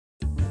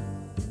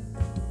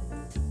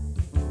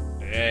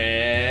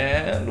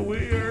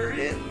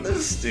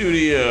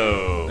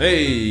studio.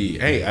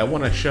 Hey, I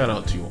want to shout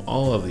out to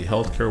all of the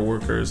healthcare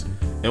workers.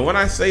 And when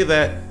I say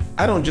that,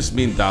 I don't just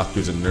mean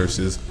doctors and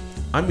nurses.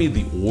 I mean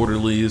the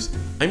orderlies.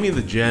 I mean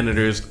the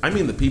janitors. I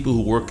mean the people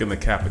who work in the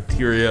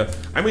cafeteria.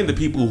 I mean the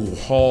people who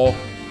haul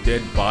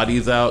dead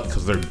bodies out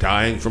because they're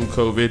dying from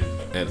COVID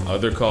and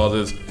other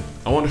causes.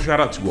 I want to shout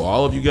out to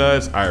all of you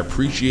guys. I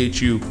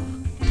appreciate you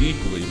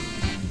deeply.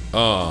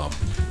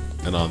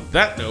 And on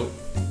that note,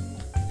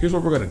 here's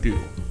what we're going to do.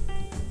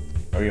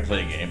 Are we going to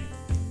play a game?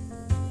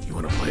 You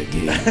want to play a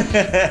game?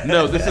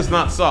 No, this is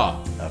not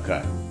Saw.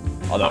 Okay.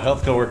 Although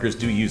healthcare workers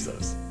do use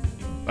those.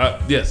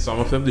 Yes, some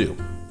of them do.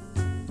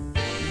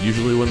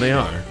 Usually when they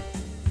are,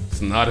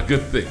 it's not a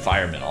good thing.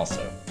 Firemen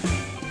also.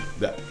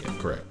 Yeah,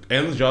 correct.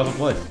 And the jaws of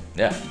life.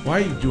 Yeah.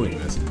 Why are you doing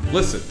this?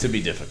 Listen. To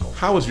be difficult.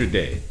 How was your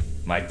day?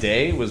 My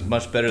day was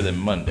much better than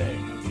Monday.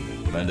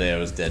 Monday I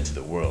was dead to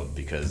the world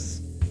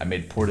because I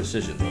made poor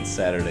decisions on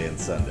Saturday and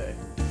Sunday.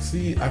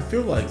 See, I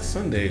feel like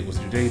Sunday was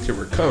your day to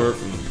recover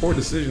from the poor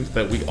decisions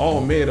that we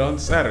all made on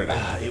Saturday.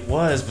 It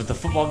was, but the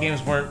football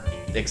games weren't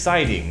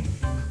exciting.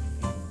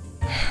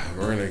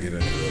 We're going to get into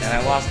this. And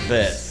I lost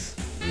bets.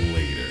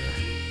 Later.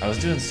 I was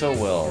doing so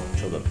well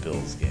till the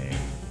Bills game.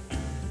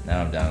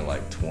 Now I'm down to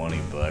like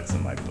 $20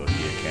 in my bookie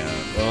account.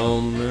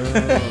 Oh no.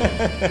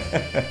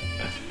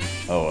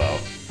 Oh well.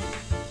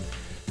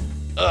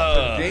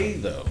 Today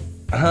though.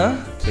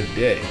 Huh?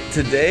 Today?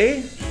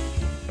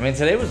 I mean,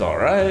 today was all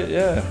right.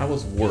 Yeah. How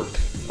was work?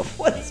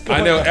 What's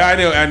going I on?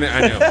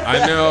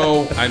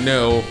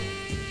 know.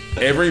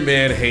 Every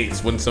man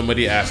hates when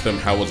somebody asks them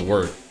how was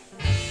work.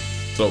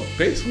 So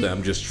basically,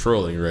 I'm just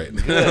trolling right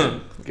now.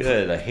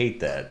 Good. I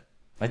hate that.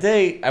 My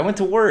day, I went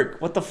to work.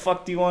 What the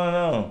fuck do you want to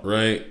know?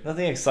 Right.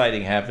 Nothing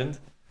exciting happened.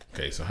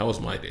 Okay, so how was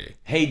my day?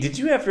 Hey, did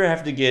you ever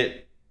have to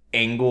get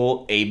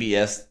Angle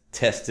ABS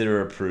tested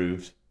or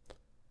approved?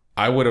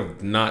 I would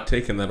have not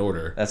taken that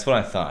order. That's what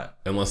I thought.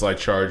 Unless I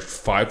charged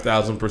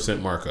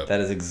 5,000% markup.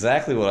 That is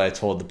exactly what I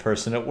told the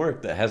person at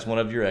work that has one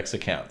of your ex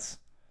accounts.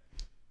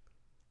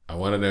 I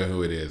want to know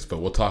who it is, but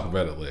we'll talk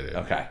about it later.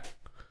 Okay.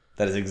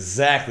 That is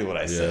exactly what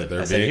I said.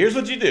 I said, being, here's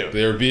what you do.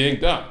 They're being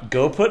dumb.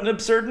 Go put an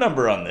absurd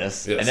number on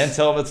this, and then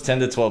tell them it's 10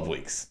 to 12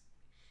 weeks.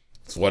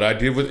 That's what I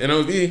did with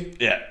NOV.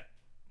 Yeah.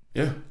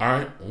 Yeah. All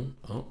right.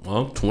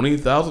 Well,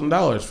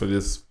 $20,000 for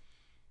this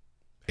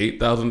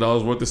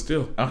 $8,000 worth of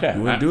steel. Okay.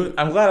 You want to do it?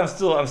 I'm glad I'm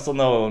still still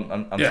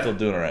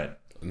doing all right.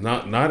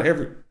 Not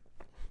every.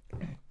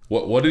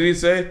 What did he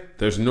say?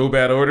 There's no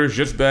bad orders,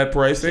 just bad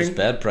pricing. Just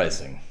bad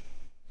pricing.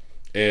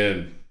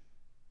 And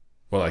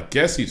well, I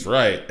guess he's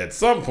right. At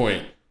some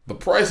point, the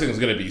pricing is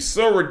going to be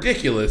so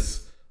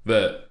ridiculous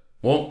that,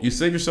 well, you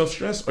save yourself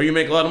stress or you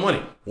make a lot of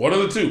money. One of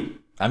the two.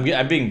 I'm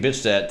being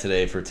bitched at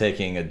today for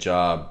taking a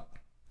job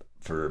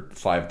for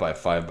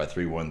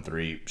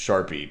 5x5x313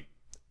 Sharpie.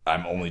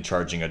 I'm only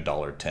charging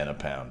 $1.10 a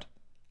pound.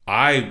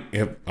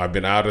 I've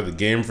been out of the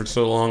game for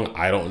so long,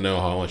 I don't know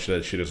how much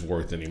that shit is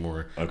worth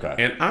anymore. Okay.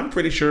 And I'm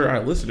pretty sure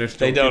our listeners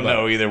they don't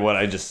know either what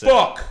I just said.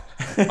 Fuck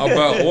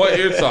about what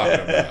you're talking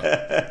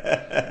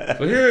about.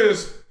 So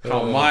here's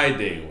how my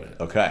day went.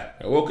 Okay.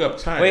 I woke up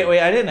tired. Wait,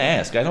 I didn't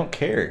ask. I don't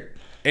care.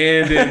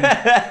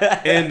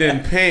 And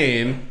in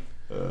pain.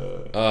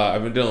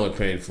 I've been dealing with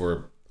pain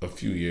for a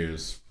few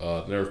years.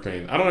 Nerve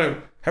pain. I don't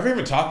know. Have we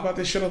ever talked about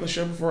this shit on the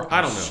show before?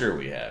 I don't know. Sure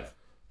we have.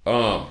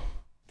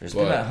 There's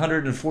been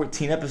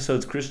 114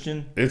 episodes,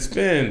 Christian. It's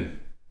been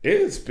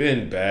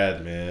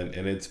bad, man,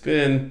 and it's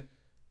been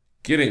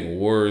getting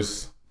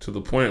worse to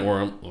the point where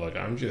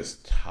I'm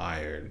just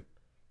tired,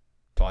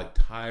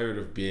 tired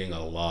of being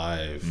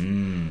alive.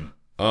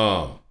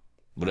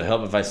 Would it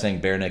help if I sang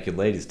Bare Naked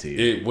Ladies to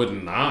you? It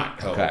would not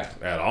help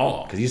at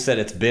all. Because you said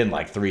it's been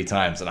like 3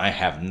 times, and I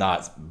have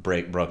not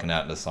broken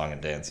out into song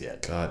and dance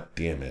yet. God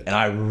damn it! And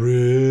I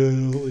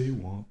really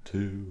want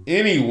to.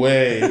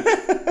 Anyway.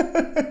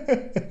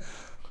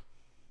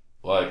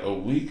 Like a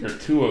week or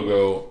 2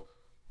 ago,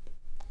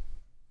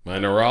 my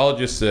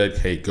neurologist said,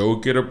 hey, go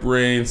get a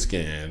brain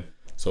scan.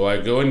 So I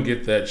go and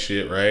get that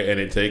shit, right? And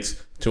it takes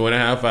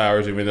 2.5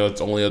 hours, even though it's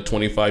only a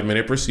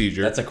 25-minute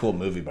procedure. That's a cool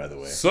movie, by the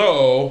way.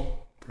 So,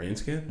 brain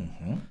scan?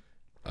 Mm-hmm.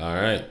 All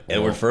right.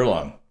 Edward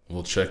Furlong.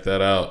 We'll check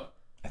that out.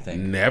 I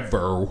think.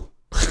 Never.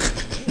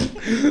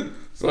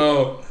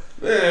 So,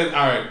 then,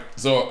 all right.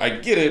 So I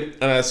get it,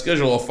 and I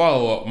schedule a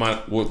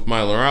follow-up with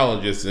my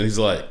neurologist, and he's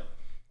like,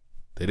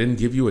 they didn't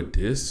give you a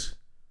disc?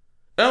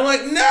 And I'm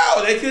like,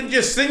 no, they couldn't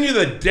just send you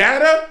the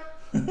data?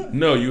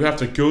 No, you have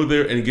to go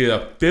there and get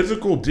a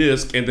physical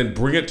disc and then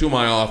bring it to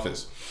my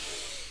office.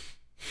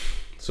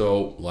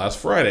 So last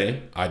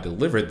Friday, I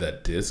delivered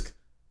that disc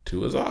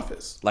to his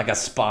office. Like a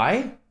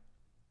spy?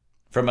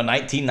 From a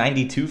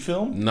 1992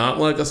 film? Not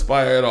like a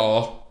spy at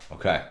all.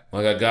 Okay.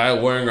 Like a guy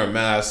wearing a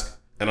mask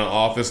in an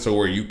office to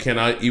where you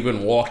cannot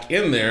even walk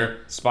in there.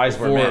 Spies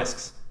wear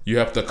masks. You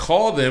have to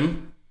call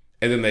them,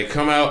 and then they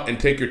come out and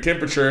take your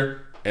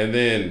temperature, and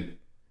then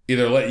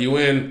either let you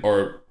in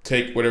or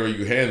take whatever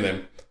you hand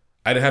them.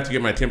 I didn't have to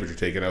get my temperature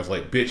taken. I was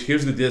like, bitch,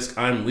 here's the disc.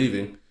 I'm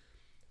leaving.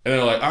 And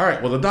they're like, all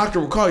right, well, the doctor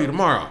will call you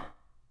tomorrow.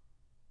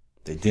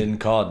 They didn't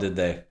call, did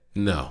they?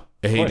 No.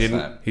 And Of course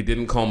not. he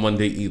didn't call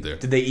Monday either.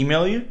 Did they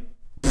email you?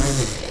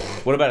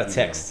 What about a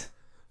text?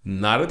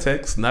 Not a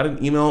text, not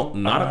an email,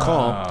 not a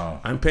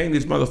call. I'm paying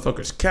these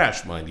motherfuckers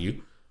cash, mind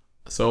you.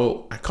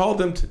 So I called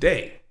them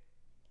today.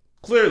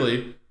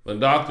 Clearly, the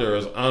doctor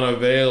is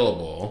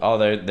unavailable. Oh,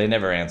 they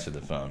never answered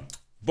the phone.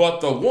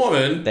 But the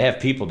woman... They have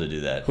people to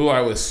do that. Who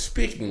I was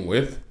speaking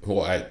with, who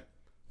I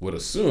would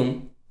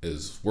assume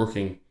is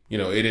working,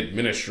 in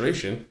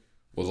administration,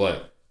 was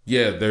like,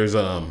 yeah, there's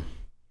an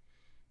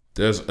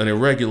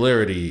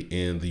irregularity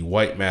in the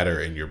white matter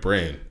in your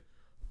brain,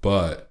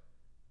 but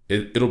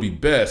it'll be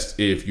best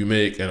if you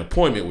make an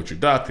appointment with your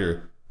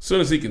doctor as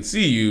soon as he can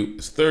see you.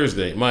 It's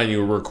Thursday. Mind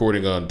you, we're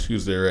recording on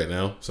Tuesday right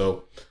now.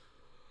 So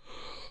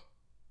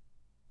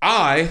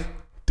I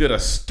did a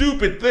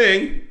stupid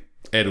thing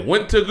and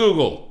went to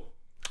Google.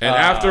 And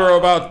after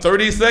about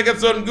 30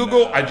 seconds on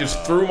Google, I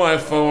just threw my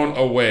phone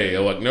away.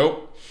 I'm like,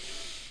 nope.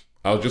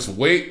 I'll just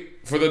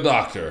wait for the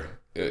doctor.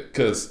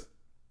 Because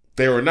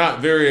they were not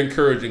very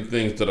encouraging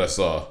things that I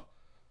saw.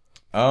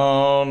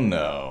 Oh,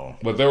 no.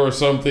 But there were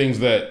some things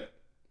that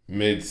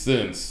made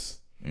sense.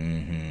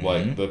 Mm-hmm.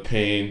 Like the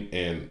pain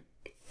and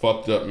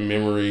fucked up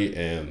memory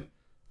and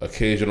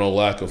occasional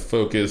lack of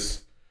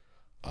focus.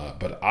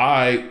 But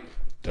I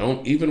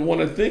don't even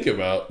want to think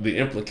about the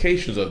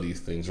implications of these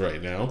things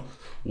right now.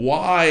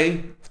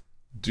 Why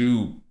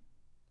do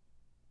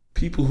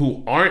people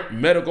who aren't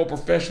medical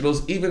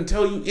professionals even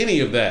tell you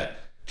any of that?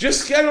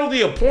 Just schedule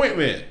the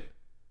appointment.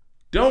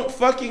 Don't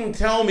fucking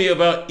tell me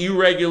about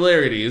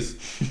irregularities.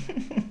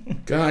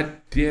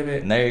 God damn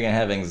it. Now you're going to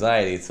have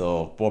anxiety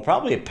till,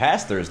 probably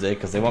past Thursday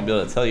because they won't be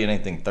able to tell you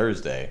anything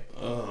Thursday.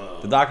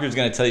 The doctor's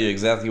going to tell you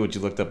exactly what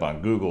you looked up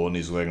on Google, and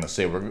he's going to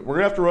say, we're going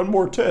to have to run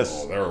more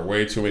tests. Oh, there are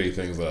way too many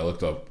things that I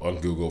looked up on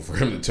Google for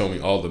him to tell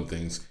me all them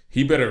things.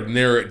 He better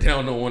narrow it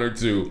down to one or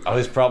two. Oh,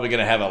 he's probably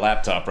going to have a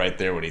laptop right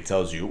there when he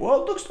tells you,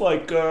 well, it looks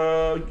like,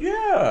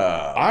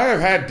 yeah. I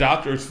have had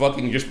doctors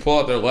fucking just pull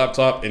out their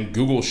laptop and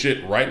Google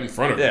shit right in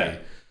front of me.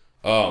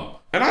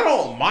 And I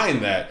don't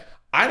mind that.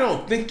 I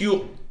don't think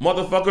you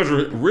motherfuckers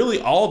are really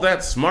all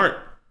that smart.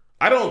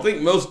 I don't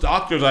think most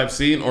doctors I've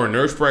seen or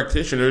nurse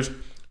practitioners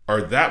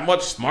are that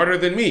much smarter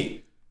than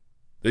me.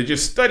 They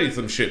just studied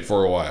some shit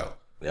for a while.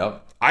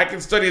 Yep. I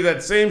can study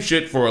that same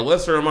shit for a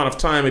lesser amount of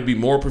time and be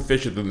more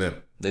proficient than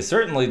them. They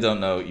certainly don't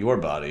know your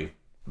body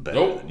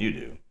better than you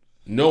do.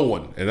 No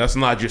one. And that's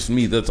not just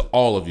me. That's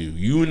all of you.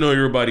 You know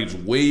your bodies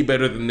way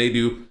better than they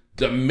do.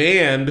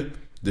 Demand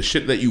the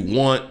shit that you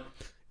want.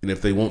 And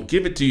if they won't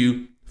give it to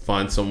you,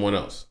 find someone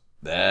else.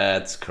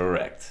 That's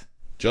correct.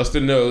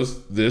 Justin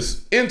knows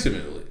this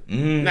intimately.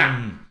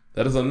 Now,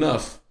 that is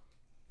enough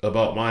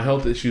about my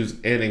health issues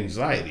and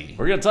anxiety.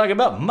 We're going to talk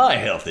about my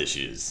health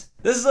issues.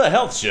 This is a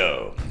health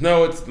show.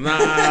 No, it's not.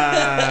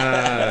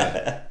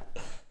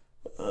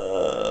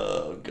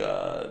 Oh,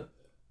 God.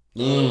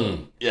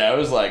 Yeah, I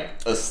was like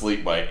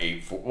asleep by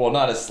 8. Well,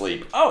 not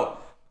asleep. Oh,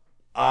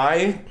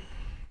 I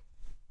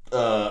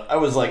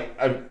was like,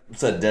 I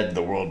said dead to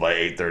the world by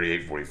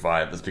 8:30,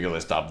 8:45. That's because I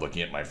stopped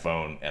looking at my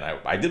phone. And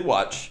I did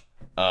watch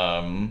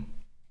One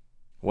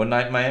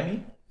Night in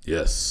Miami.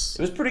 Yes.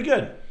 It was pretty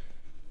good.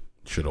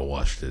 Should have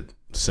watched it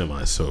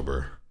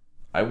semi-sober.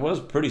 I was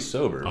pretty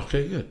sober.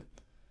 Okay, good.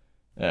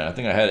 Yeah, I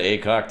think I had a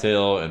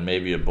cocktail and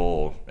maybe a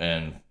bowl.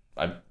 And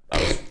I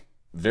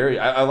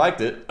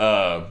liked it.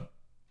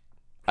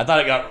 I thought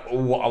it got a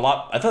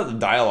lot. I thought the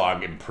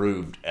dialogue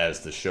improved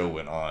as the show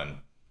went on.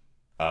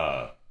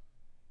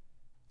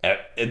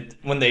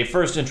 When they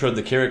first introed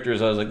the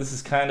characters, I was like, this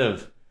is kind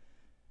of,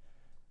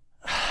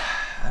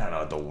 I don't know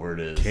what the word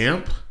is.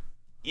 Camp?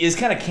 It's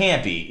kind of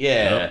campy,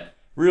 yeah. Yep.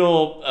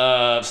 Real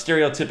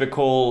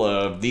stereotypical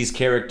of these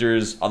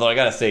characters. Although I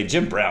gotta say,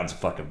 Jim Brown's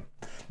fucking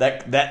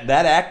that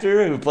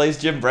actor who plays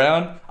Jim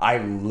Brown. I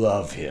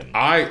love him.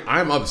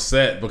 I'm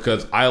upset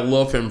because I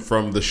love him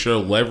from the show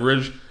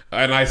Leverage,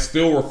 and I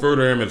still refer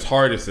to him as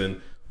Hardison,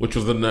 which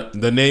was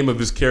the name of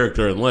his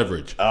character in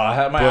Leverage.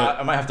 I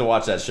might have to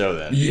watch that show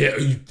then. Yeah,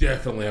 you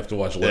definitely have to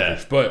watch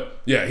Leverage. Yeah.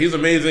 But yeah, he's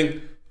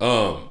amazing.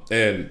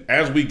 And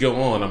as we go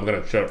on, I'm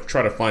gonna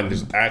try to find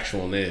his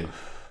actual name.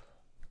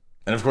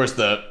 And of course,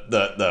 the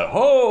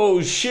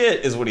oh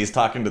shit is when he's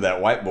talking to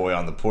that white boy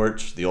on the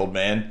porch, the old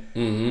man.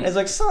 Mm-hmm. And he's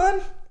like, son,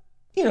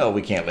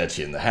 we can't let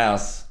you in the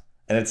house.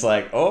 And it's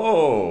like,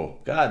 oh,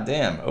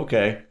 goddamn,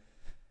 okay.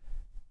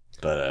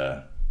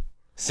 But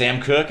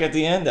Sam Cooke at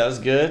the end, that was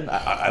good.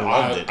 I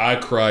loved it. I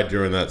cried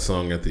during that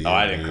song at the end. Oh,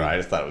 I didn't cry. I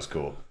just thought it was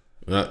cool.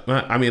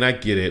 I mean, I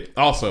get it.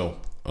 Also,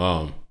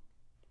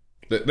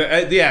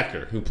 the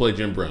actor who played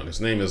Jim Brown,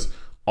 his name is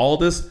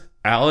Aldous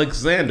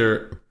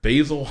Alexander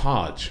Basil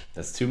Hodge.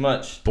 That's too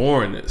much.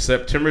 Born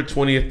September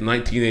 20th,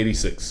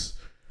 1986.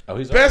 Oh,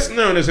 he's best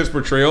known as his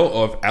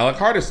portrayal of Alec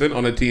Hardison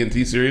on the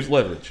TNT series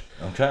Leverage.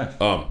 Okay.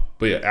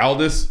 But yeah,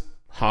 Aldous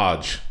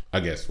Hodge,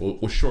 I guess.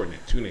 We'll shorten it.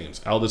 2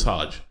 names. Aldous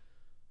Hodge.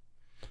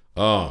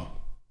 But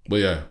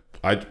yeah,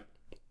 I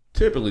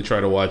typically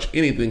try to watch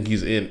anything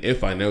he's in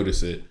if I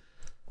notice it.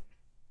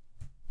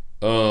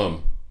 We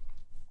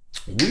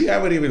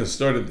haven't even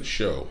started the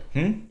show.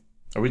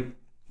 Are we?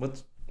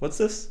 What's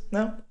this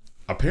now?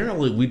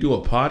 apparently we do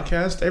a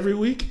podcast every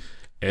week,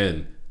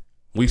 and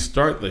we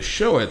start the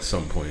show at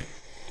some point.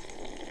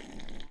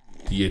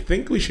 Do you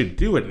think we should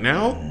do it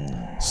now?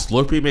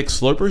 Slurpee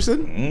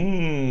McSlurperson?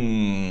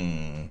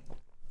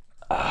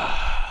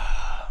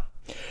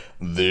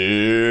 This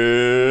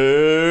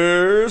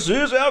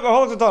is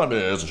Alcoholics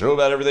Anonymous, a show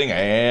about everything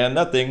and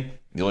nothing.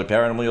 The only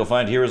paranormal you'll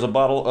find here is a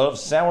bottle of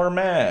sour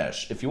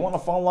mash. If you want to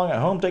follow along at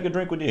home, take a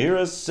drink when you hear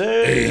us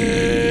say,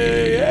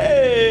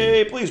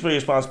 hey, please pay your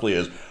response,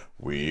 please.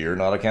 We're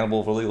not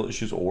accountable for legal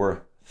issues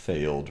or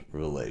failed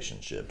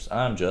relationships.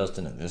 I'm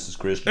Justin, and this is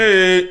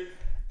Christian.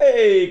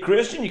 Hey,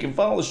 Christian, you can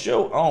follow the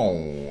show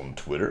on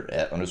Twitter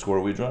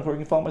 @_WeDrunk, or you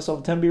can follow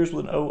myself at 10 beers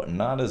with an O,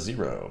 not a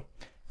 0.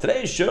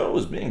 Today's show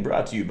is being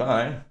brought to you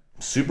by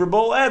Super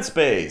Bowl ad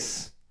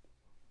space.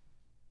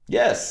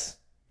 Yes,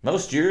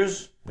 most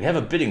years we have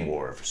a bidding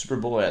war for Super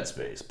Bowl ad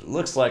space, but it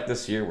looks like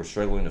this year we're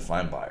struggling to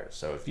find buyers.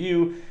 So if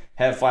you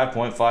have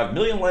 5.5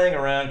 million laying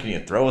around, can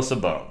you throw us a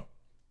bone?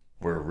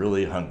 We're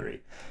really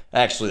hungry.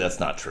 Actually, that's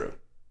not true.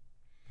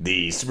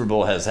 The Super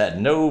Bowl has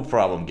had no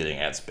problem getting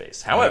ad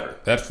space. However,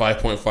 that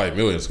 5.5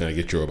 million is going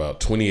to get you about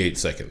 28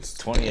 seconds.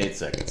 28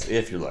 seconds,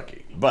 if you're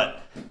lucky.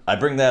 But I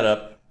bring that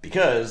up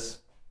because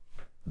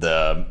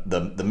the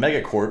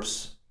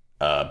megacorps,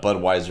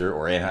 Budweiser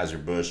or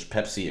Anheuser-Busch,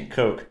 Pepsi, and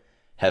Coke,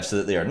 have said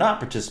that they are not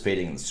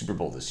participating in the Super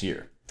Bowl this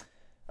year.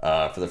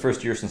 For the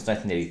first year since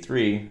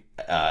 1983,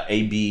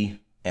 AB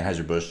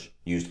Anheuser-Busch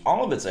used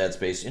all of its ad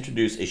space to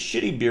introduce a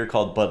shitty beer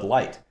called Bud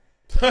Light.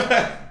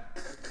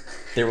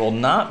 There will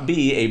not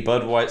be a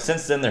Budweiser.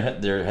 Since then,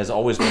 there has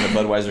always been a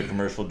Budweiser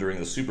commercial during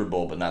the Super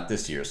Bowl, but not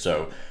this year.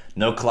 So,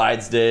 no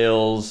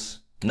Clydesdales,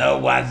 no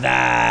what's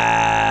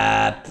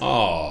that?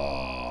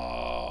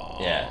 Oh.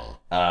 Yeah.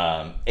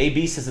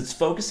 AB says it's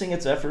focusing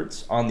its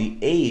efforts on the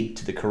aid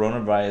to the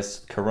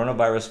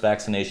coronavirus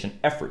vaccination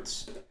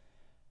efforts.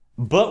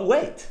 But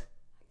wait.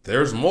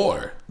 There's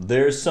more.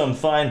 There's some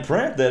fine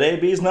print that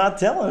AB's not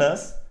telling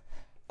us.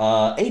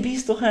 AB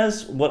still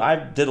has, what I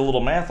did a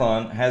little math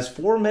on, has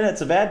 4 minutes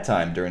of ad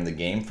time during the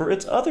game for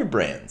its other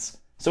brands.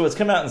 So it's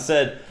come out and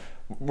said,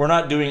 we're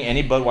not doing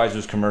any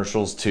Budweiser's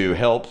commercials to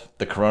help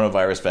the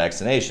coronavirus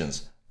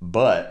vaccinations,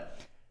 but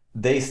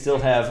they still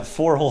have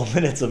 4 whole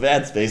minutes of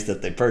ad space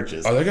that they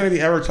purchased. Are they going to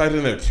be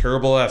advertising their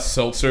terrible-ass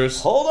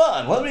seltzers? Hold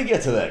on, let me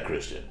get to that,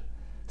 Christian.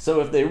 So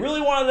if they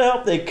really wanted to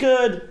help, they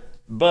could,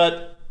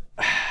 but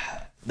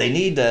they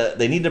need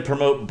to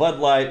promote Bud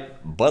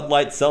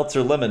Light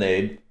Seltzer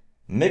Lemonade,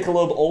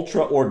 Michelob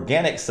Ultra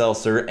Organic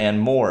Seltzer, and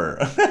more.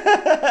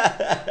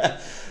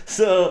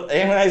 So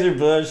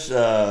Anheuser-Busch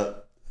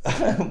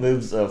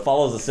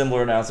follows a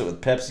similar announcement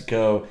with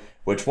PepsiCo,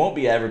 which won't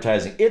be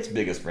advertising its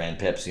biggest brand,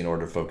 Pepsi, in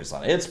order to focus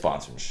on its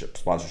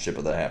sponsorship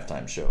of the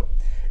halftime show.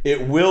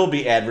 It will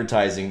be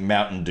advertising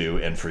Mountain Dew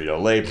and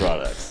Frito-Lay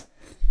products.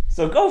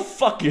 So go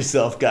fuck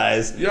yourself,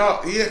 guys.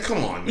 Yeah,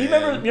 come on, man. You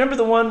remember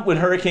the one when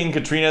Hurricane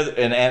Katrina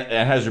and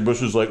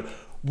Anheuser-Busch was like,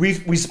 we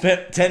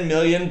spent $10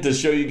 million to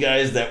show you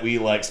guys that we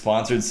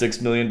sponsored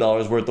 $6 million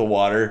worth of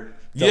water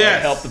to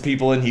help the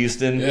people in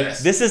Houston.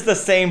 Yes. This is the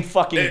same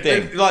fucking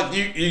thing.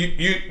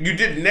 You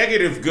did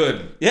negative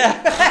good.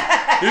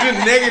 Yeah. You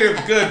did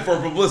negative good for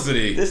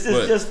publicity. This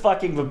is just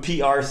fucking a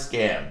PR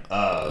scam.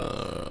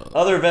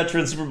 Other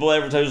veteran Super Bowl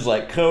advertisers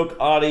like Coke,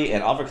 Audi,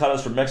 and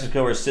Avocados from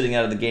Mexico are sitting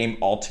out of the game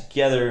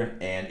altogether.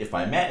 And if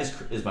my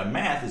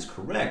math is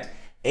correct,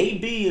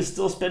 AB is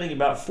still spending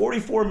about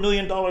 $44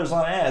 million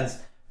on ads,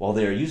 while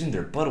they are using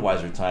their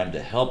Budweiser time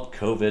to help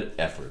COVID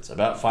efforts.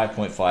 About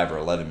 5.5 or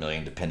 11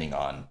 million, depending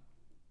on,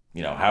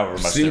 however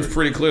much. Seems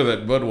pretty clear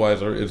that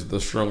Budweiser is the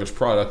strongest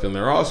product in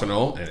their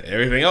arsenal, and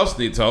everything else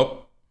needs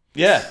help.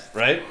 Yeah,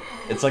 right?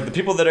 It's like the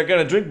people that are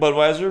going to drink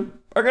Budweiser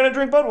are going to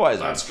drink Budweiser.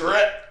 That's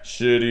correct.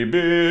 Shitty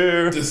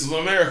beer. This is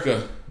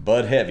America.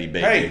 Bud heavy,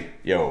 baby. Hey.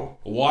 Yo.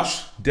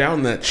 Wash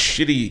down that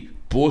shitty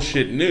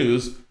bullshit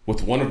news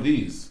with one of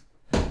these.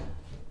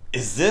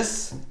 Is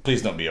this?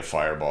 Please don't be a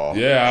fireball.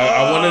 Yeah,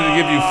 I wanted to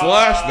give you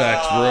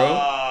flashbacks, bro.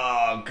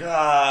 Oh,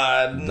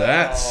 God. No.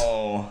 That's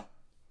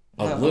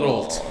a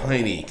little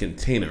tiny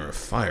container of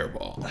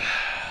Fireball.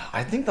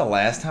 I think the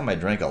last time I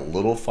drank a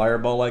little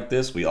Fireball like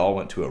this, we all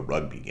went to a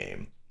rugby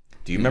game.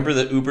 Do you remember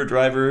the Uber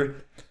driver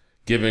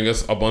giving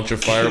us a bunch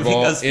of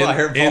Fireball, in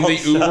the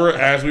shots. Uber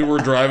as we were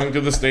driving to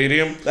the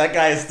stadium? That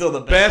guy is still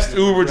the Best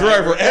Uber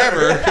driver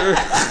ever.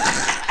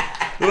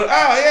 Oh,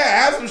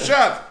 yeah, have some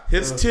shots.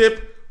 His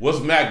tip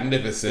was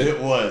magnificent. It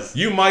was.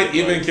 You might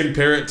even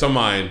compare it to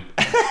mine.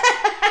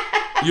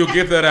 You'll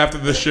get that after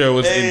the show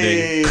is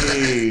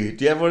ending.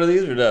 Do you have one of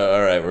these or no?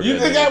 All right, we're good. You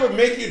think I would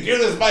make you do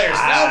this by yourself?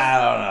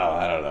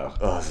 I don't know.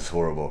 Oh, this is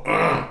horrible.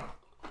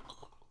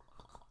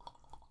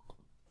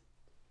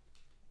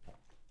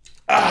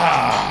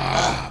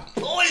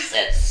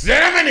 Poison.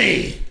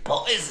 Ceremony.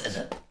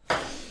 Poison.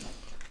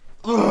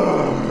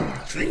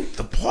 Drink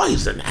the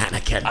poison,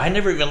 Anakin. I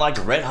never even liked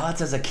Red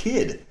Hots as a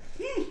kid.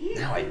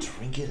 Now I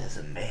drink it as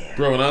a man.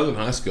 Bro, when I was in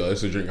high school, I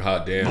used to drink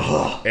hot damn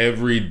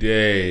every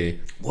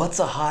day. What's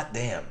a hot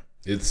damn?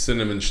 It's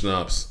cinnamon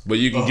schnapps, but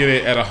you can get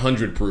it at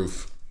 100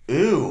 proof.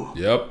 Ew.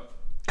 Yep.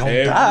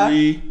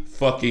 Every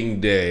fucking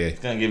day. It's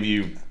gonna give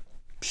you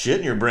shit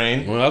in your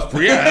brain. Well, that's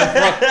probably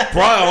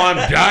why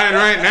I'm dying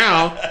right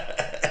now.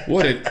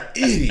 What an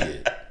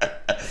idiot.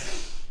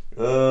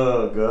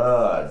 Oh,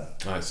 God.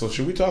 All right, so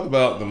should we talk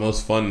about the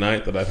most fun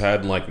night that I've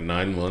had in like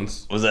 9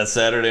 months? Was that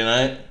Saturday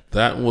night?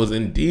 That was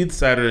indeed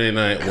Saturday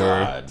night.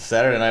 God,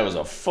 Saturday night was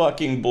a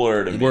fucking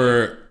blur to me.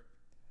 Where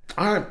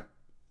I'm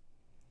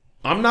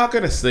not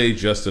going to say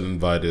Justin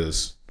invited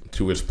us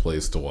to his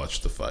place to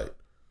watch the fight.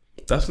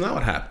 That's not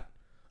what happened.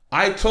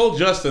 I told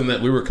Justin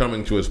that we were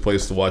coming to his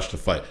place to watch the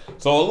fight.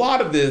 So a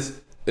lot of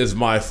this is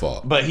my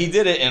fault. But he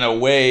did it in a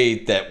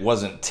way that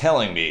wasn't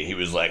telling me. He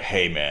was like,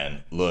 hey,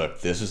 man,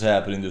 look, this is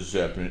happening,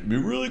 It'd be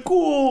really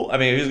cool. I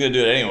mean, he was going to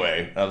do it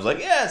anyway. I was like,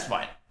 yeah, it's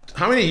fine.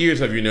 How many years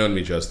have you known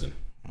me, Justin?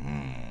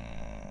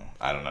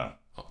 I don't know.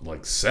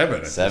 Like 7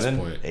 at this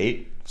point.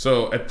 8?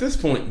 So at this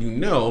point, you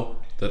know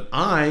that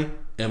I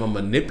am a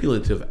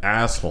manipulative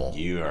asshole.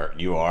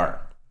 You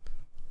are.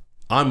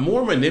 I'm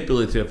more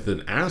manipulative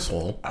than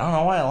asshole. I don't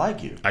know why I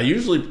like you.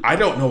 I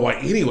don't know why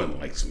anyone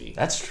likes me.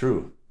 That's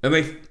true.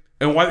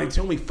 And why they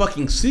tell me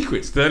fucking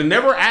secrets that I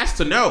never asked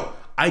to know.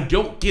 I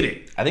don't get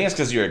it. I think it's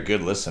because you're a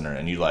good listener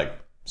and you like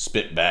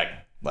spit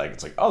back. Like,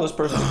 it's like, oh, this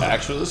person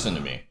actually listened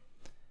to me.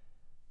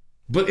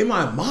 But in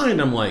my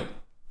mind, I'm like,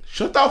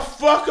 shut the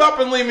fuck up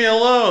and leave me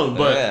alone.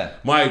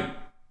 But my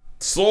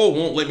soul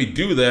won't let me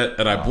do that,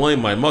 and I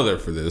blame my mother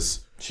for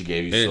this. She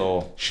gave you and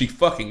soul. She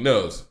fucking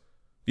knows.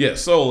 Yeah,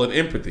 soul and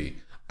empathy.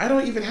 I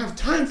don't even have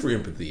time for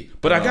empathy,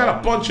 but I got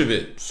a bunch of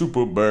it.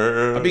 Super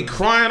bad. I've been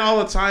crying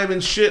all the time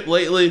and shit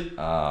lately.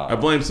 I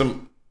blame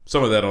some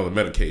of that on the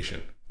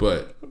medication,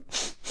 but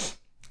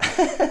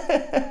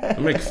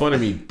don't make fun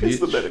of me, bitch. It's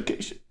the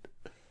medication.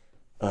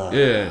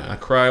 Yeah, I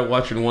cried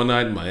watching One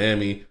Night in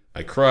Miami.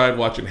 I cried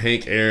watching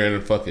Hank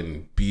Aaron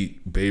fucking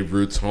beat Babe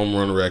Ruth's home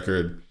run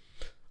record.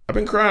 I've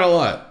been crying a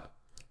lot.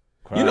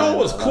 You know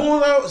what was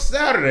cool though?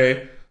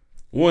 Saturday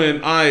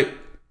when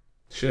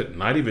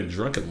not even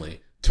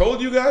drunkenly,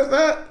 told you guys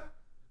that?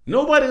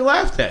 Nobody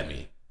laughed at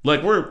me.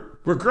 Like we're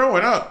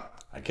growing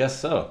up. I guess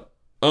so.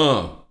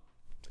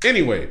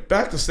 Anyway,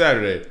 back to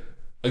Saturday.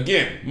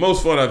 Again,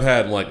 most fun I've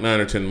had in like 9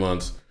 or 10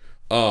 months.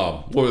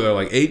 What were there,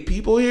 like 8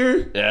 people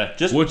here? Yeah,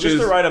 just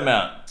the right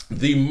amount.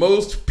 The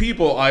most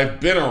people I've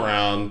been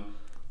around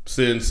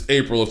since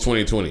April of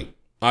 2020.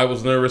 I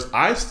was nervous.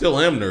 I still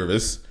am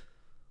nervous.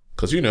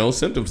 Because,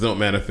 symptoms don't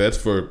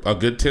manifest for a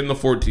good 10 to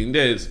 14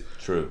 days.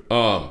 True.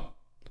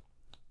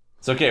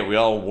 It's okay. We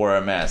all wore our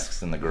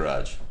masks in the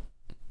garage.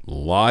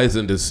 Lies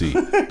and deceit.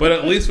 But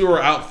at least we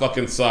were out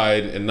fucking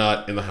side and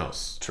not in the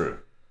house. True.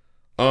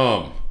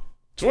 So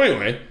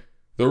anyway,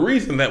 the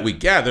reason that we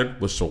gathered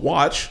was to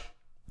watch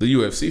the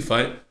UFC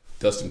fight,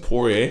 Dustin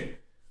Poirier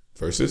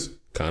versus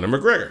Conor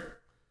McGregor.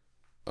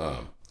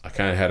 I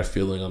kind of had a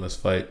feeling on this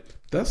fight.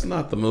 That's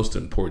not the most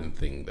important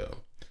thing, though.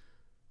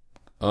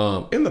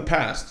 In the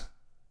past,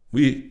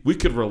 we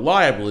could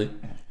reliably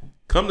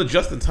come to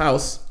Justin's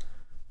house,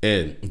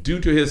 and due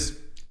to his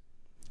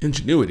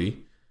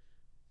ingenuity,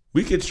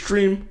 we could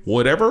stream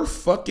whatever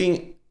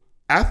fucking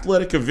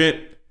athletic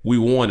event we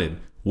wanted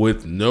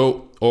with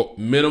no or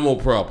minimal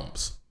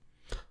problems.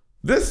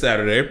 This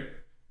Saturday,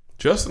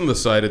 Justin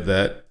decided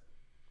that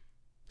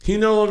he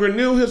no longer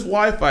knew his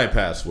Wi-Fi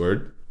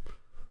password.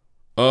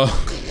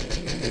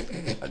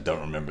 I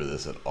don't remember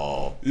this at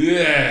all.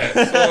 Yeah,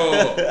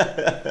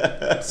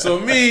 so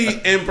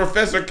me and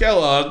Professor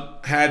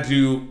Kellogg had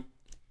to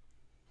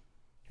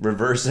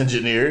reverse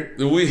engineer.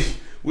 We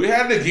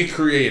had to get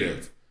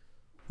creative.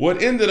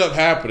 What ended up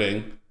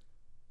happening?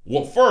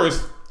 Well,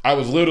 first I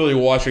was literally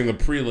watching the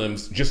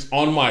prelims just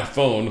on my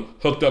phone,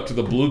 hooked up to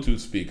the Bluetooth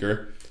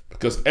speaker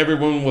because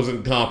everyone was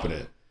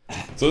incompetent.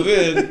 So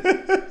then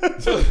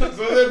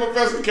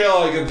Professor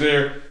Kellogg gets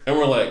there,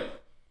 and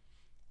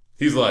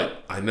he's like,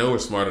 I know we're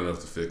smart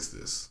enough to fix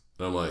this.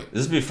 And I'm like,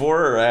 this is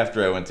before or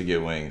after I went to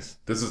get wings?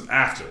 This is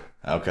after.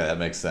 Okay, that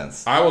makes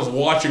sense. I was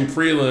watching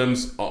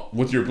prelims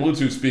with your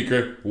Bluetooth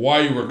speaker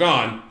while you were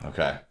gone.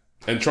 Okay.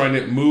 And trying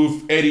to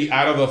move Eddie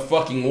out of the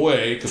fucking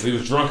way because he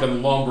was drunk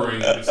and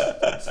lumbering and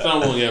just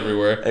stumbling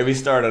everywhere. Hey, we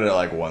started at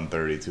like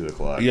 1:30, 2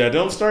 o'clock. Yeah,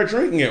 don't start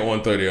drinking at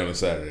 1:30 on a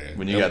Saturday.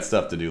 When you got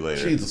stuff to do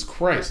later. Jesus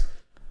Christ.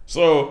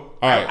 So,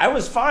 all right. I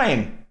was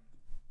fine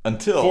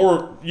until...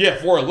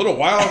 For a little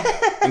while.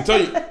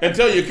 until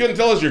you couldn't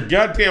tell us your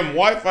goddamn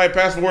Wi-Fi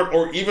password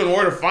or even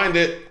where to find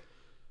it.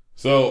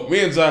 So,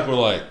 me and Zach were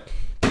like,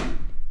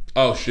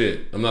 oh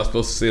shit, I'm not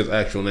supposed to say his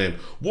actual name.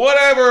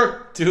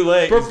 Whatever. Too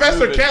late.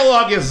 Professor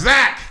Kellogg is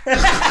Zach.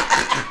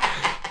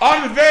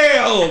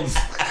 Unveiled.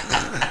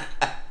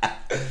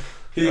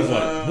 He was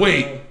like,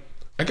 wait,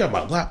 I got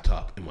my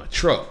laptop in my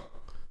truck.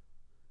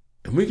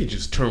 And we can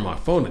just turn my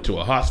phone into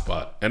a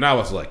hotspot. And I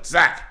was like,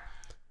 Zach,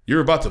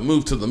 you're about to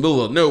move to the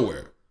middle of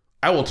nowhere.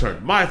 I will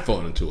turn my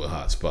phone into a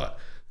hotspot.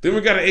 Then we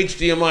got an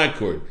HDMI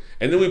cord.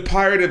 And then we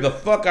pirated the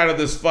fuck out of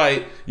this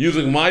fight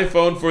using my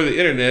phone for the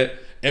internet.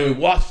 And we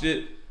watched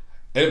it.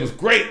 And it was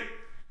great.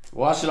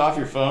 Watch it off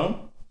your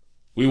phone?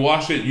 We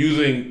watched it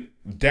using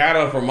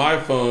data from my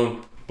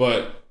phone,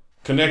 but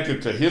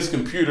connected to his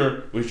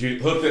computer, which he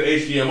hooked the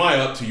HDMI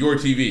up to your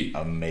TV.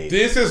 Amazing.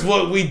 This is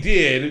what we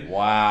did.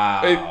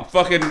 Wow.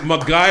 Fucking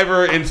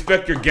MacGyver,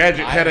 Inspector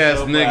Gadget head ass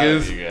so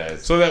niggas,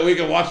 so that we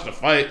could watch the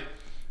fight.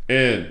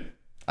 And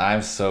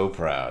I'm so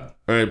proud.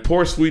 I mean,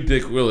 poor Sweet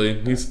Dick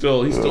Willie. He's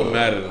still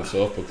mad at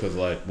himself because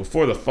like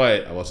before the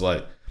fight, I was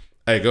like,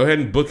 "Hey, go ahead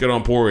and book it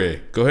on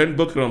Poirier. Go ahead and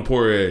book it on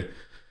Poirier."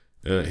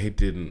 He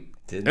didn't.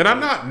 And I'm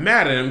not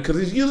mad at him because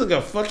he's using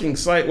a fucking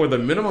site where the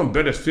minimum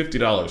bet is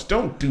 $50.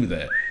 Don't do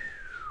that.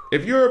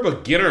 If you're a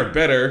beginner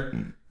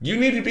bettor, you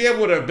need to be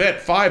able to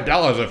bet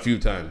 $5 a few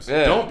times.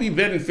 Yeah. Don't be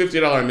betting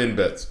 $50 min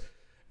bets.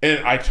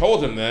 And I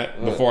told him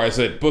that before I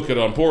said book it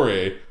on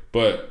Poirier,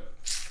 but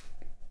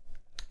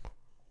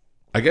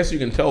I guess you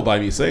can tell by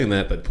me saying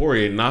that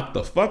Poirier knocked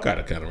the fuck out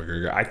of Conor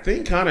McGregor. I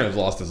think Conor has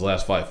lost his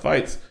last 5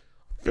 fights.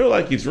 I feel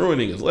like he's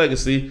ruining his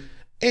legacy,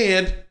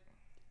 and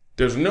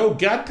there's no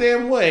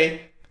goddamn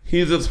way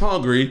he's as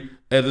hungry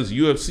as his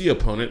UFC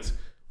opponents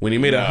when he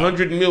made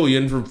 $100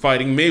 million from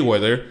fighting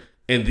Mayweather.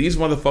 And these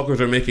motherfuckers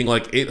are making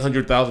like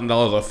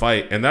 $800,000 a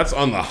fight, and that's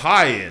on the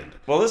high end.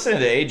 Well, listening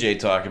to AJ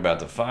talk about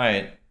the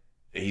fight,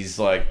 he's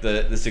like,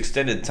 this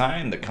extended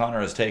time that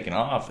Conor has taken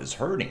off is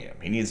hurting him.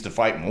 He needs to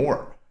fight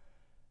more.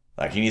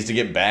 Like, he needs to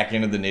get back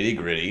into the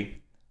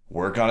nitty-gritty,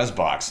 work on his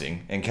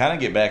boxing, and kind of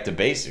get back to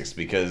basics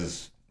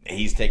because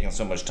he's taking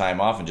so much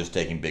time off and just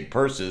taking big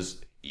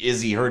purses.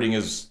 Is he hurting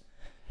his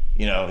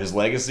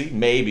legacy?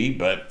 Maybe,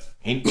 but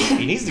he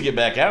needs to get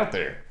back out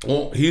there.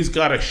 Well, he's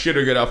got a shit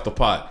or get off the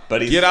pot.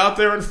 But get out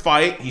there and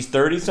fight. He's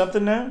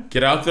 30-something now?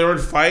 Get out there and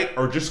fight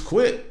or just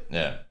quit.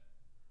 Yeah.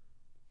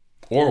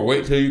 Or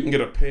wait till you can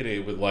get a payday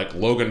with like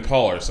Logan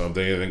Paul or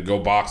something and then go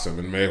box him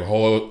and make a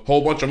whole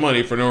bunch of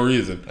money for no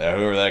reason. Yeah,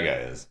 whoever that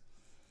guy is.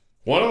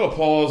 One of the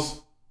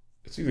Pauls,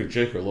 it's either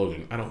Jake or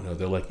Logan. I don't know.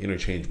 They're like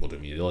interchangeable to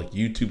me. They're like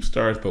YouTube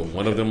stars, but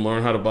one of them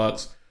learned how to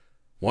box.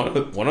 One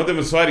of them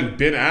is fighting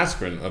Ben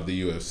Askren of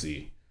the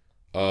UFC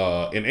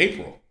in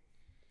April.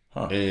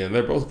 Huh. And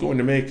they're both going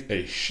to make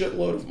a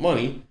shitload of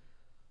money.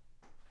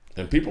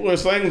 And people are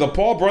saying the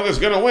Paul brother's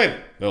going to win.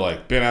 They're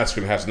like, Ben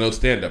Askren has no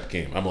stand-up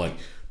game. I'm like,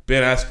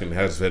 Ben Askren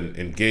has been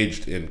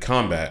engaged in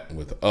combat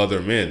with other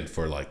men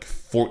for like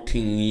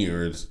 14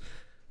 years.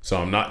 So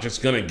I'm not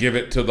just going to give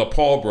it to the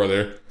Paul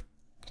brother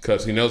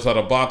because he knows how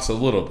to box a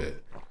little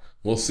bit.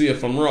 We'll see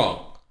if I'm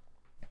wrong.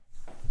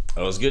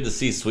 It was good to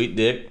see Sweet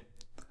Dick.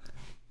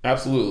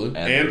 Absolutely.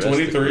 And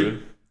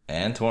 23.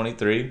 And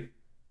 23.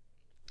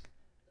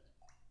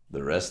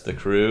 The rest of the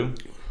crew.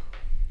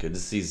 Good to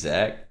see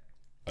Zach.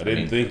 I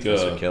didn't think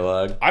Mr.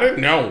 Kellogg. I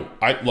didn't know.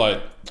 I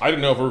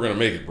didn't know if we were gonna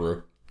make it,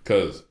 bro.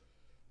 Because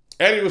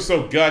Eddie was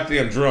so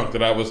goddamn drunk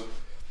that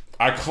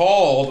I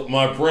called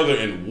my brother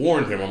and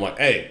warned him. I'm like,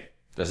 hey,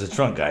 there's a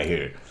drunk guy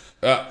here.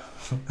 And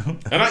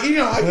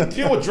I can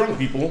deal with drunk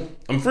people.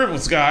 I'm friends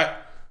with Scott,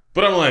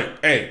 but I'm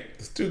like, hey,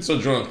 this dude's so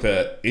drunk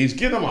that he's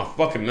getting on my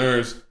fucking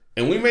nerves,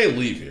 and we may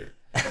leave here.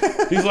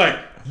 He's like,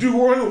 dude,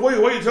 what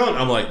are you telling?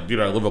 I'm like, dude,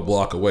 I live a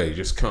block away.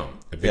 Just come.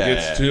 If it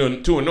gets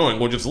too annoying,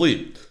 we'll just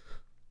leave.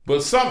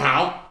 But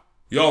somehow,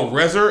 y'all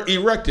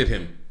resurrected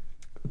him.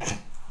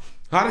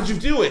 How did you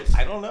do it?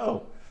 I don't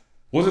know.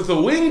 Was it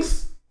the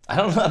wings? I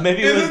don't know.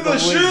 Maybe it was the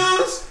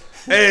shoes.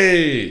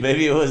 Hey.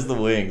 Maybe it was the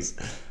wings.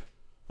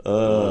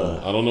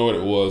 I don't know what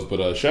it was,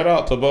 but shout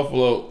out to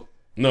Buffalo.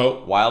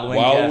 No. Wild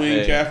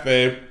Wing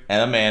Cafe.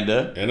 And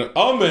Amanda.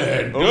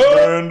 Amanda.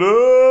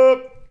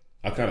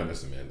 I kind of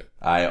miss Amanda.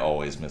 I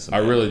always miss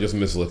Amanda. I really just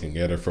miss looking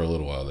at her for a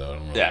little while, though. I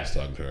don't know if I was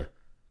talking to her.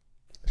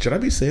 Should I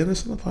be saying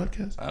this on the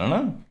podcast? I don't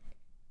know.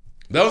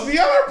 That was the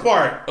other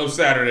part of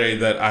Saturday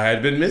that I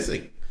had been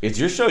missing. It's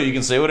your show. You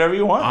can say whatever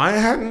you want. I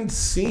hadn't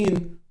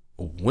seen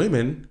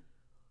women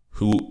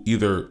who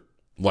either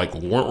like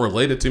weren't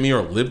related to me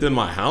or lived in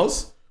my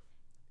house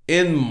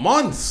in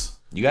months.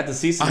 You got to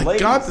see some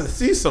ladies. I got to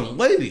see some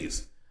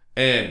ladies.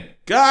 And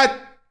god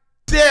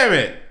damn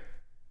it,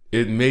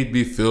 it made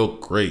me feel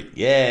great.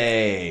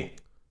 Yay.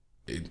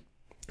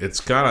 It's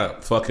kind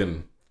of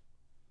fucking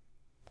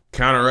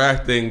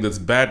counteracting this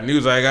bad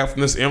news I got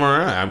from this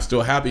MRI. I'm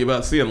still happy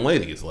about seeing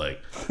ladies. Like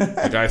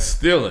I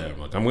still am.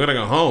 Like I'm gonna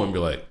go home and be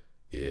like,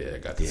 yeah, I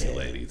got to see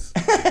ladies.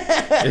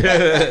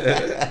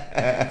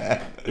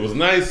 It was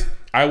nice.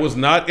 I was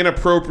not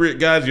inappropriate,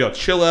 guys. Y'all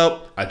chill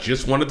out. I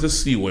just wanted to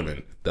see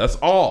women. That's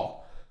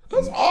all.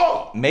 That's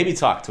all. Maybe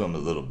talk to him a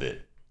little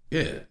bit.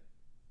 Yeah.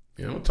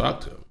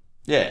 Talk to him.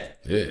 Yeah.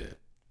 Yeah.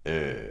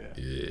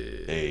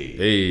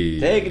 Hey.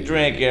 Take a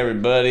drink,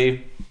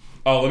 everybody.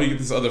 Oh, let me get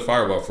this other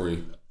fireball for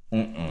you.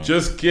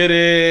 Just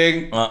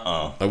kidding.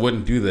 I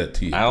wouldn't do that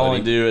to you. I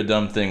only do a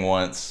dumb thing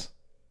once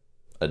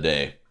a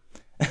day.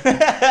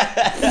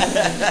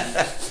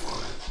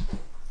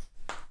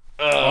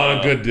 On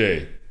a good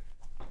day.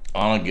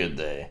 On a good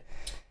day.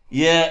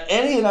 Yeah,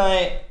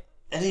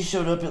 Eddie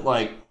showed up at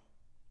like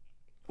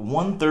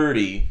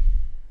 1:30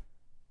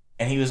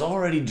 and he was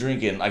already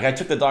drinking. Like I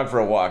took the dog for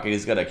a walk and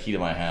he's got a key to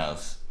my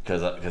house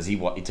because he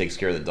takes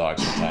care of the dog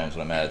sometimes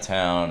when I'm out of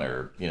town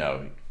or,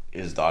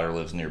 his daughter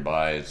lives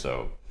nearby,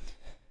 so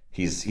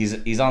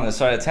he's on this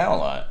side of town a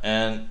lot.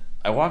 And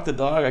I walk the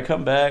dog, I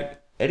come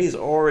back, Eddie's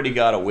already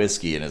got a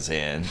whiskey in his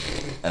hand.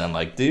 And I'm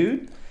like,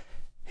 dude.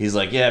 He's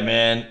like, yeah,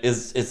 man.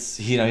 It's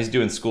he's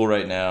doing school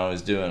right now.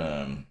 He's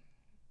doing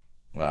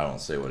well, I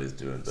won't say what he's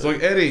doing. So,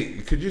 like,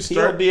 Eddie, could you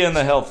start? He'll be in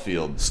the health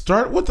field.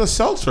 Start with the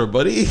seltzer,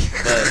 buddy.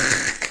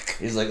 But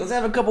he's like, let's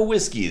have a couple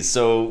whiskeys.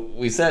 So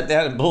we sat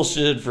down and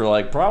bullshitted for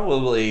like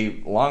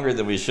probably longer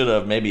than we should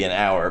have, maybe an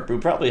hour. We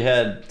probably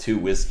had 2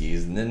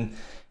 whiskeys, and then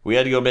we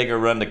had to go make a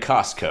run to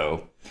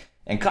Costco.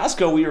 And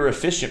Costco, we were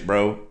efficient,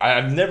 bro.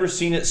 I've never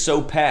seen it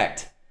so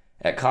packed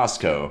at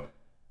Costco.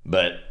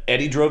 But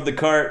Eddie drove the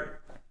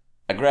cart.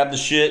 I grabbed the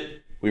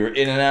shit. We were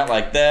in and out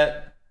like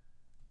that.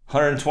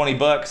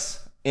 $120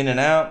 in and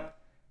out.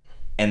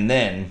 And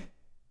then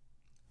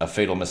a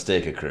fatal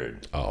mistake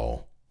occurred.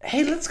 Oh.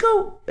 Hey, let's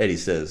go, Eddie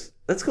says.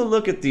 Let's go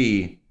look at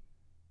the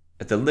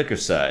liquor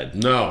side.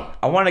 No.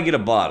 I want to get a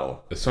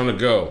bottle. It's on the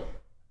go.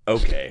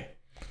 Okay.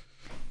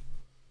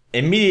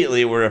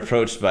 Immediately, we're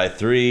approached by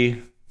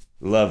 3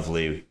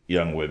 lovely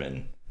young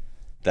women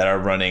that are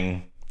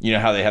running. You know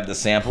how they have the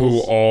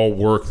samples? Who all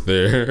work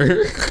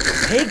there.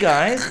 Hey,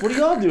 guys, what are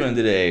y'all doing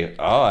today?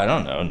 Oh, I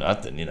don't know.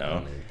 Nothing, Do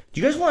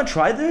you guys want to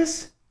try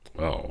this?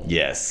 Oh.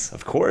 Yes,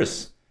 of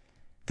course.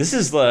 This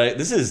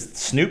is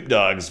Snoop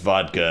Dogg's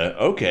vodka.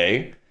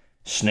 Okay.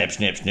 Snip,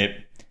 snip, snip.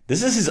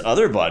 This is his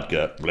other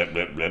vodka. Blip,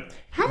 blip, blip.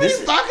 How many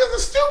vodkas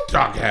does Snoop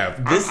Dogg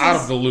have? I'm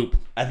out of the loop.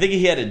 I think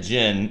he had a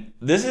gin.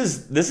 This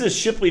is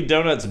Shipley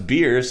Donuts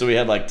beer, so we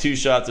had like 2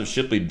 shots of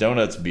Shipley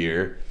Donuts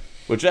beer,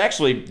 which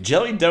actually,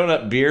 Jelly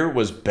Donut beer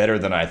was better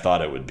than I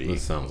thought it would be.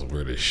 This sounds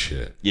weird as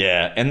shit.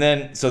 Yeah, and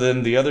then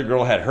the other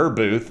girl had her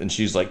booth, and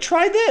she's like,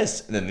 try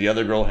this. And then the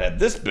other girl had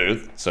this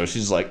booth, so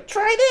she's like,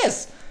 try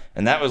this.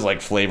 And that was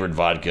like flavored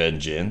vodka and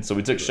gin, so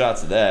we took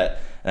shots of that.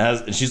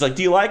 And she's like,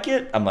 do you like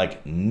it? I'm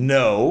like,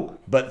 no,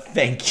 but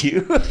thank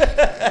you.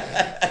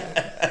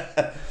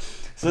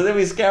 So then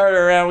we scoured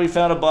around. We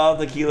found a bottle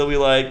of tequila we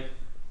like.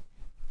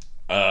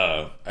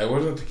 Where's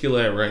the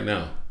tequila at right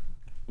now?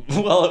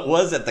 Well, it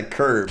was at the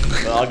curb,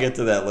 but I'll get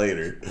to that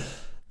later.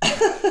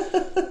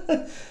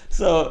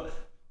 So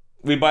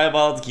we buy a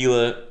bottle of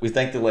tequila. We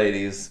thank the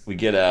ladies. We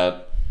get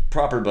out.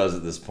 Proper buzz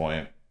at this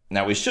point.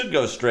 Now, we should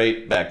go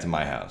straight back to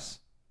my house.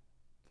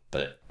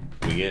 But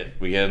we get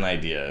an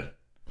idea.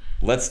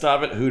 Let's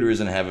stop at Hooters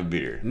and have a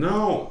beer.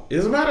 No.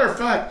 As a matter of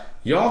fact,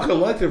 y'all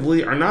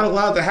collectively are not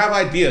allowed to have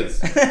ideas.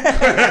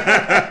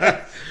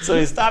 So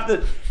we stopped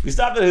at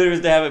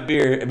Hooters to have a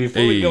beer, and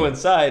before we go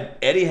inside,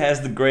 Eddie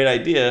has the great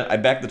idea. I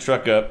backed the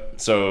truck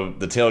up, so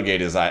the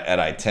tailgate is at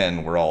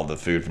I-10, where all the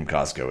food from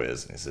Costco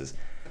is. And he says,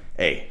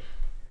 hey,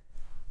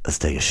 let's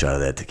take a shot of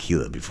that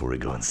tequila before we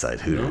go inside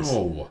Hooters.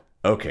 No.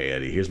 Okay,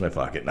 Eddie, here's my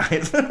pocket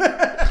knife.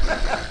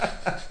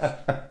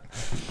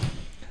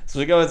 So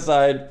we go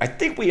inside. I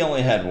think we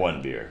only had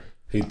 1 beer.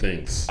 He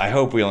thinks. I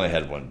hope we only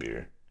had 1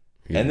 beer.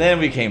 And then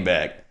we came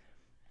back.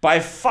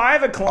 By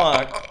 5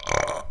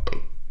 o'clock,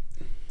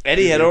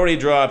 Eddie had already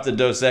dropped the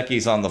Dos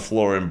Equis on the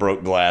floor and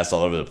broke glass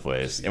all over the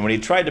place. And when he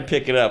tried to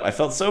pick it up, I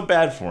felt so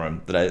bad for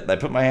him that I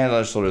put my hand on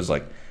his shoulder. I was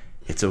like,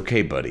 it's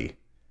okay, buddy.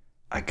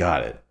 I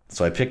got it.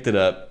 So I picked it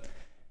up.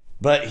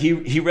 But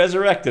he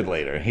resurrected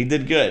later. He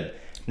did good.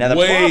 Now the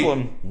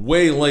problem...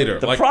 Way later.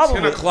 The like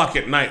problem 10 o'clock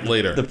at night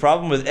later. The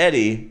problem with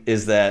Eddie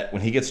is that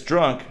when he gets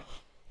drunk,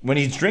 when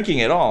he's drinking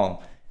at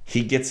all,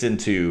 he gets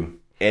into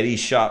Eddie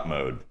shot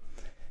mode.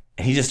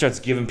 And he just starts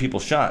giving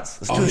people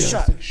shots. Let's do a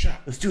shot.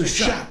 Let's do a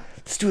shot.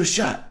 Let's do a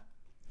shot.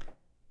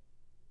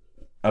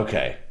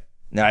 Okay.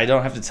 Now, I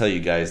don't have to tell you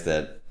guys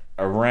that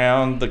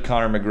around the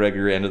Conor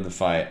McGregor end of the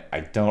fight, I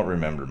don't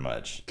remember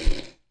much.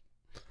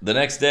 The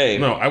next day...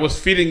 No, I was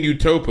feeding you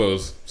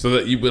topos so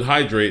that you would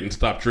hydrate and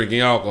stop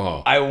drinking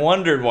alcohol. I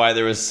wondered why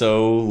there was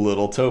so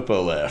little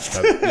topo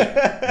left.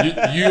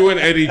 You and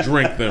Eddie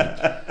drink them.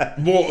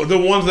 Well, the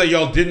ones that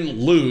y'all didn't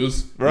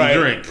lose, right,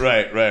 you drink.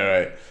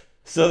 Right.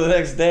 So the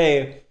next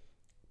day,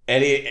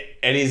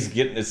 Eddie's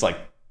getting... It's like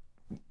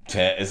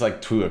 10, it's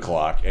like 2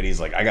 o'clock.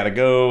 Eddie's like, I gotta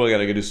go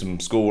do some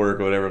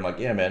schoolwork or whatever. I'm like,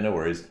 yeah, man, no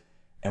worries.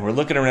 And we're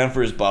looking around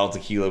for his bottle of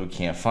tequila. We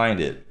can't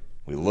find it.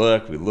 We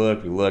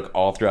look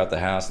all throughout the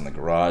house in the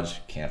garage.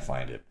 Can't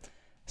find it.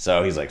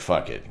 So he's like,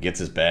 fuck it. Gets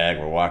his bag.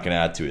 We're walking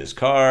out to his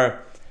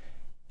car.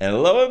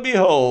 And lo and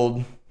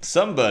behold,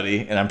 somebody,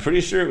 and I'm pretty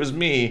sure it was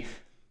me,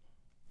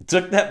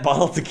 took that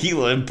bottle of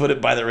tequila and put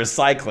it by the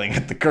recycling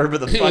at the curb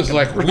of the fucking road. He was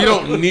like, we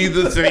don't need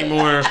this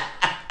anymore.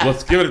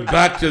 Let's give it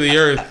back to the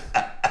earth.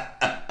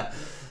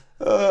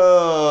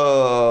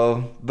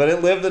 Oh, but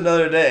it lived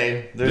another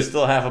day. There's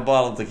still half a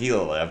bottle of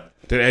tequila left.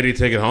 Did Eddie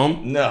take it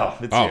home? No,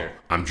 it's here.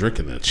 I'm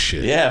drinking that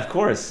shit. Yeah, of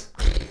course.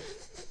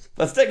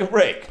 Let's take a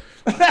break.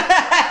 we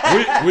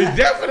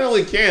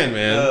definitely can,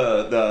 man.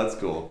 No, that's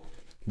cool.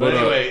 But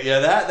anyway, yeah,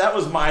 that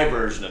was my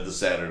version of the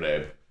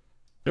Saturday.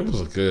 It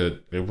was a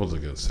good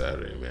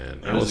Saturday,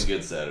 man. It was a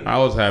good Saturday. I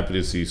was happy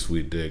to see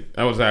Sweet Dick.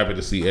 I was happy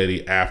to see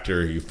Eddie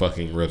after he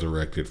fucking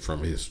resurrected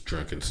from his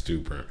drunken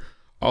stupor.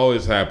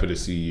 Always happy to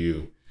see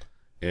you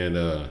and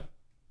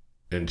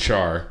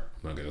Char.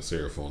 I'm not gonna say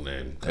her full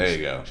name. There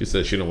you go. She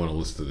said she don't want to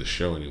listen to the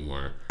show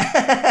anymore.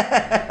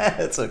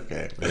 It's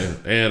okay.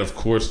 And of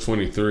course,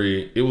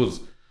 23. It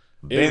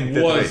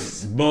It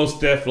was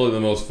most definitely the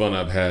most fun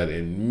I've had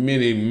in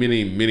many,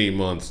 many, many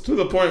months. To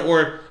the point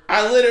where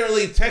I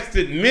literally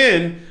texted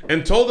men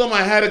and told them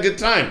I had a good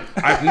time.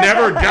 I've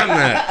never done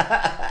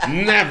that.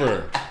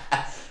 Never.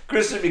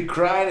 Chris would be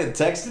crying and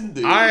texting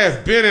dudes. I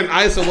have been in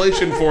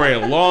isolation for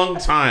a long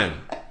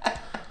time.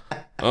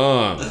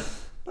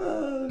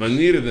 I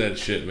needed that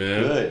shit,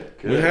 man. Good.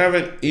 We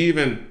haven't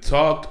even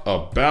talked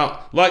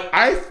about... Like,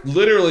 I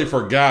literally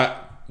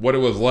forgot what it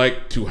was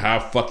like to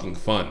have fucking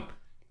fun.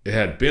 It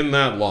had been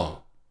that long.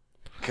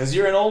 Because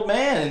you're an old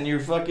man and you're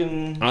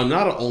fucking... I'm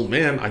not an old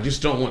man. I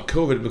just don't want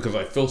COVID because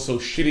I feel so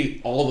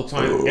shitty all the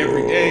time,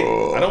 every day.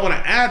 I don't want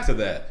to add to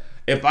that.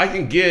 If I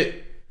can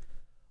get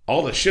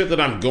all the shit that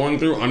I'm going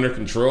through under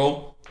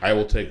control, I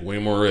will take way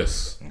more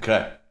risks.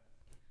 Okay.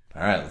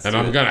 All right, let's and do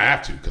I'm it. going to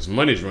have to because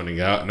money's running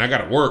out and I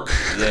got to work.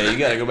 Yeah, you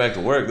got to go back to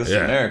work. This is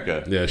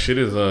America. Yeah,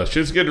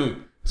 shit's getting a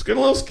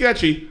little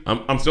sketchy.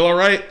 I'm still all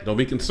right. Don't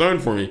be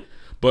concerned for me.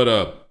 But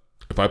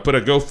if I put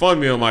a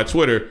GoFundMe on my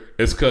Twitter,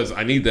 it's because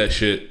I need that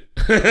shit.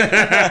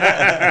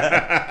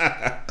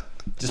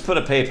 Just put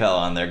a PayPal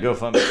on there.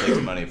 GoFundMe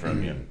takes money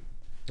from you.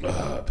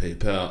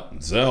 PayPal.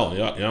 Zelle.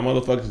 Y'all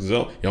motherfuckers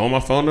Zelle. Y'all want my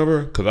phone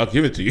number? Because I'll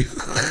give it to you.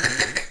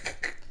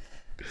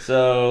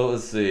 So,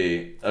 let's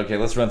see. Okay,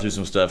 let's run through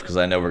some stuff because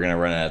I know we're going to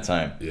run out of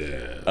time.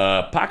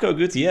 Yeah. Paco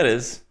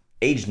Gutierrez,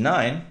 age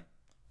 9,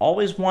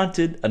 always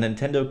wanted a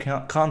Nintendo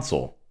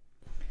console.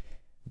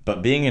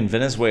 But being in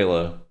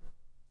Venezuela,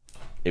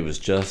 it was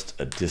just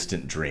a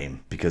distant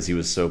dream because he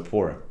was so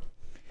poor.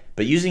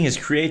 But using his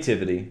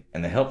creativity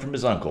and the help from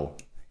his uncle,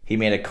 he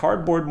made a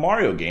cardboard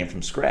Mario game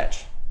from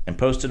scratch and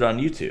posted it on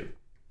YouTube.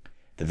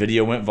 The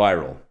video went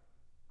viral.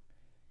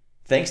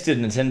 Thanks to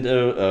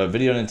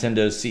Video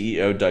Nintendo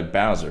CEO Doug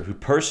Bowser, who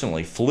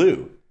personally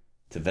flew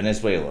to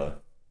Venezuela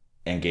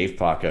and gave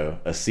Paco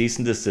a cease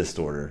and desist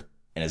order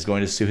and is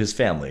going to sue his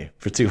family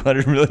for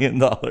 $200 million.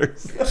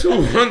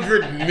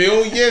 $200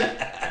 million?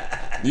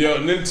 Yo,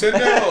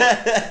 Nintendo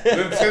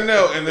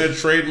and their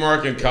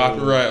trademark and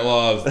copyright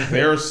laws,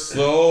 they're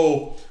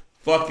so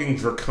fucking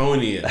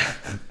draconian.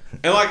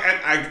 And like,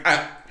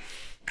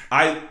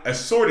 I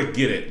sort of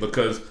get it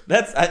because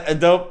I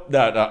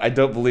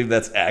don't believe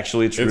that's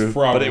actually true. It's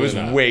probably but it was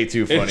not. way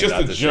too funny. It's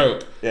just a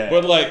joke. Yeah.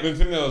 But like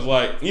Nintendo is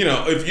like,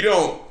 if you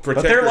don't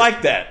protect, but they're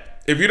like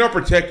that. If you don't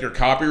protect your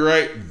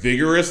copyright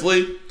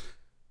vigorously,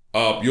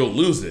 you'll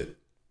lose it.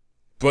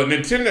 But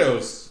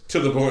Nintendo's to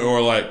the point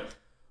where like,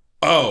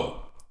 oh,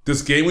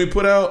 this game we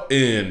put out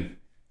in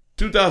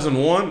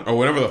 2001 or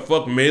whenever the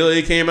fuck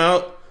Melee came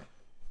out.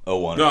 Oh,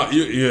 one. No,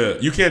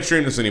 you can't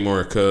stream this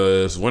anymore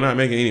because we're not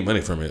making any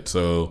money from it.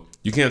 So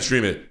you can't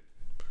stream it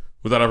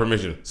without our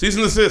permission. Cease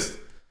and desist.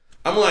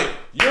 I'm like,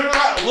 you're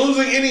not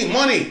losing any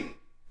money.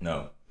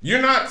 No.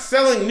 You're not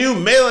selling new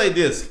Melee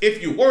discs.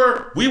 If you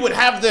were, we would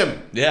have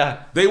them.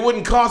 Yeah. They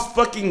wouldn't cost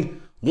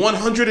fucking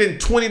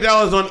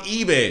 $120 on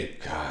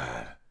eBay.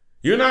 God.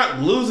 You're not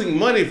losing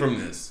money from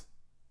this.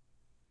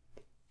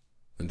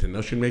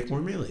 Nintendo should make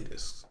more Melee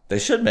discs. They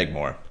should make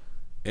more.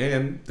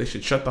 And they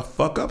should shut the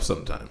fuck up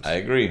sometimes. I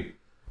agree.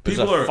 There's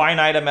a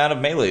finite amount of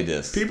Melee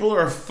discs. People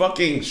are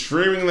fucking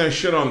streaming their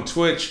shit on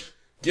Twitch,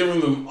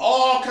 giving them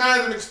all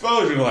kinds of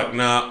exposure. Like,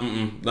 nah,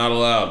 not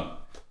allowed.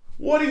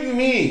 What do you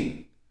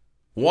mean?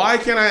 Why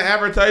can't I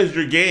advertise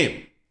your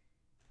game?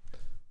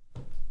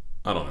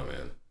 I don't know,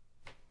 man.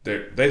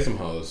 They some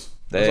hoes.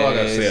 That's all I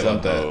gotta say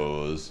about that.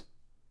 Hoes.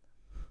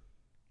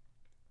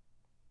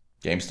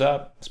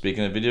 GameStop,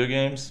 speaking of video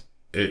games.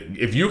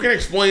 If you can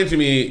explain to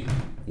me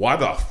why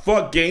the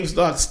fuck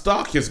GameStop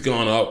stock has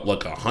gone up like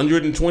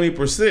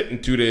 120%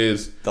 in 2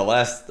 days.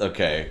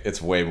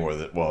 It's way more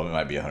than, well, it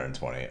might be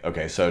 120.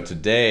 Okay, so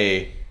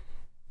today,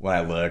 when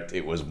I looked,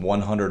 it was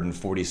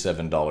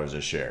 $147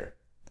 a share.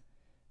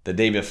 The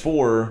day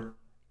before,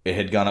 it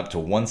had gone up to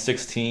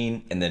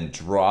 116 and then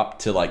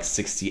dropped to like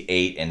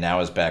 68 and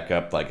now is back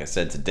up, like I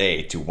said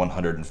today, to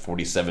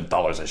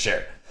 $147 a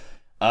share.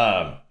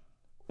 A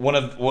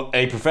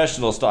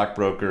professional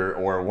stockbroker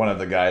or one of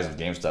the guys of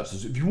GameStop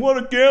says, if you want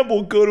to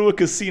gamble, go to a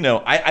casino.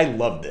 I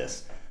love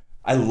this.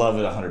 I love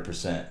it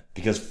 100%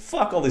 because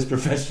fuck all these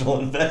professional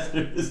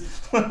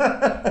investors.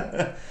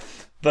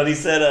 But he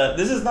said,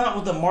 this is not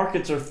what the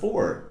markets are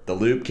for. The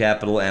Loop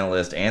Capital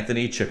analyst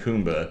Anthony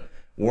Chakumba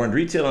warned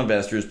retail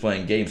investors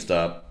playing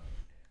GameStop.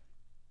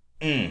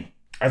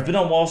 I've been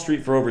on Wall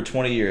Street for over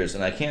 20 years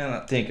and I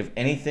cannot think of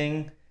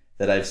anything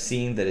that I've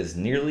seen that is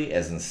nearly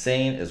as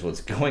insane as what's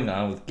going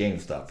on with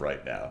GameStop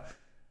right now.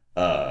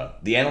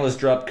 The analyst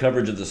dropped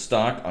coverage of the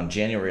stock on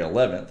January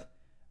 11th.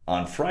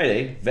 On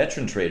Friday,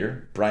 veteran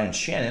trader Brian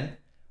Shannon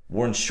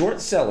warned short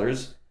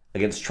sellers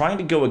against trying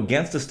to go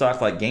against a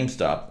stock like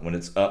GameStop when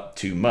it's up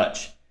too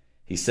much.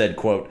 He said,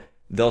 quote,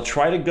 they'll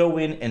try to go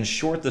in and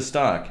short the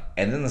stock,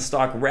 and then the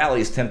stock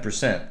rallies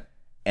 10%,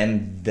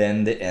 and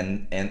then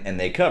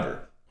they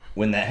cover.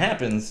 When that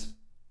happens...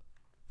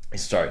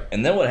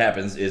 And then what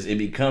happens is it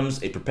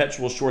becomes a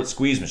perpetual short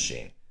squeeze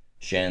machine,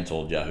 Shannon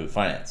told Yahoo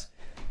Finance.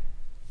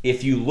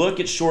 If you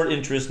look at short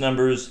interest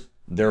numbers,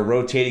 they're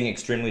rotating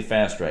extremely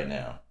fast right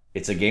now.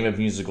 It's a game of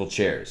musical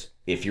chairs.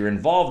 If you're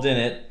involved in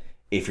it,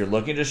 if you're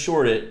looking to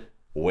short it,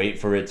 wait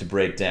for it to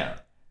break down.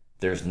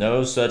 There's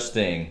no such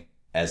thing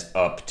as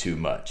up too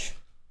much.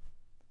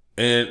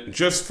 And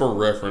just for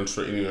reference,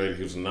 for anybody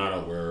who's not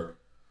aware,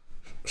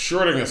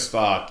 shorting a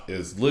stock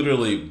is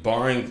literally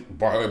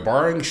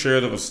borrowing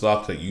shares of a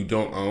stock that you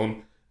don't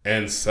own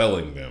and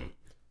selling them,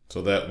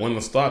 so that when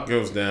the stock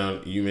goes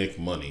down, you make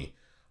money.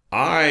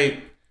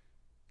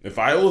 If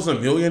I was a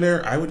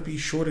millionaire, I would be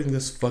shorting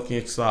this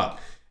fucking stock.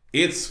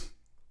 It's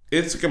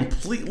a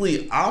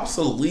completely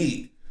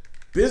obsolete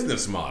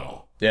business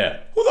model.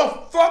 Yeah. Who the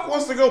fuck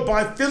wants to go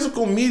buy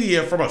physical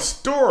media from a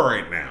store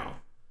right now?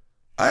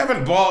 I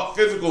haven't bought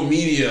physical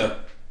media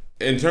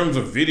in terms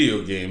of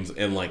video games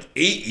in like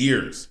 8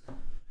 years.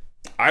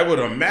 I would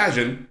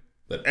imagine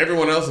that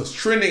everyone else is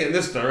trending in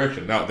this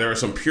direction. Now, there are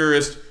some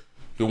purists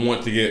who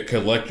want to get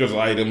collector's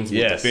items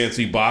with the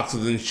fancy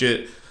boxes and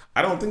shit.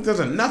 I don't think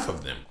there's enough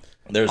of them.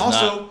 There's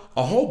also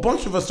a whole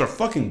bunch of us are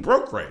fucking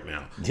broke right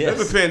now. Yes.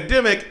 There's a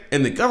pandemic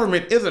and the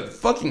government isn't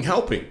fucking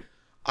helping.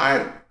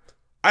 I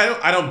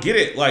don't get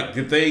it. Like,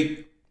 did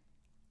they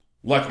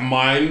like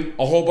mine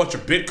a whole bunch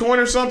of Bitcoin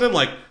or something?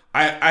 Like,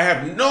 I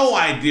have no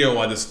idea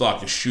why this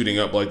stock is shooting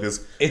up like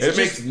this. It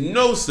makes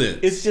no sense.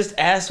 It's just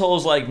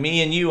assholes like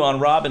me and you on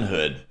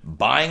Robinhood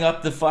buying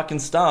up the fucking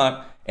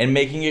stock and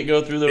making it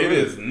go through the roof. It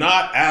is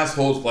not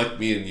assholes like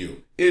me and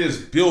you. It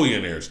is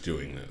billionaires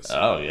doing this.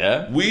 Oh,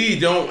 yeah? We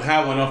don't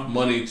have enough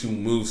money to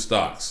move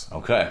stocks.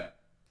 Okay.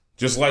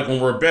 Just like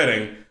when we're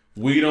betting,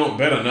 we don't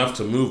bet enough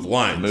to move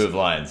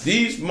lines.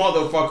 These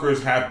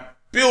motherfuckers have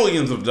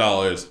billions of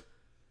dollars.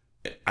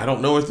 I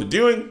don't know what they're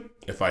doing.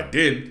 If I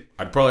did,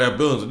 I'd probably have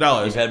billions of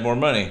dollars. You've had more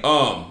money.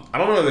 I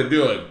don't know what they're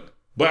doing.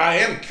 But I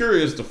am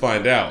curious to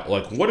find out,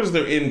 like, what is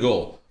their end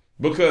goal?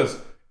 Because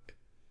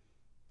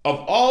of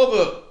all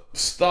the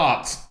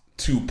stocks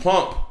to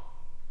pump,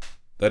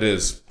 that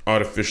is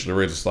artificially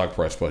raise the stock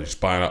price by just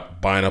buying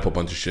up a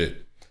bunch of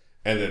shit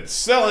and then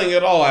selling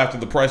it all after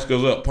the price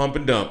goes up, pump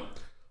and dump.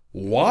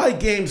 Why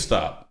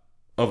GameStop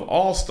of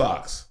all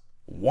stocks?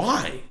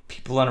 Why?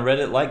 People on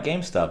Reddit like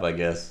GameStop, I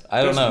guess.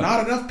 I don't know. There's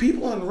not enough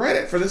people on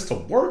Reddit for this to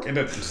work, it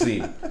doesn't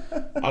seem.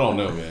 I don't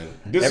know, man.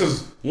 This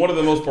is one of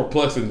the most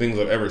perplexing things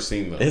I've ever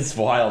seen, though. It's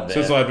wild, man.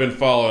 Since I've been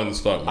following the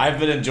stock market. I've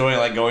been enjoying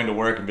like going to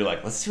work and be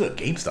like, let's do a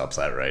GameStop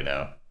site right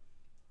now.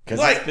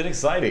 Because it's been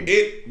exciting.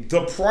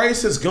 The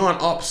price has gone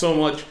up so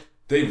much,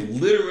 they've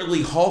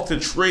literally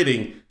halted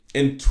trading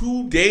in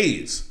 2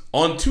 days.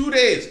 On 2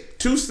 days.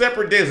 2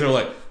 separate days. They're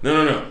like,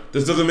 no.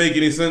 This doesn't make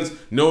any sense.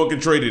 No one can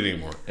trade it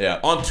anymore. Yeah.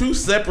 On 2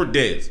 separate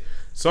days.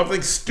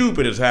 Something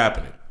stupid is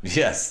happening.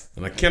 Yes.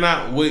 And I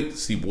cannot wait to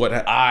see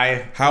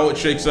how it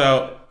shakes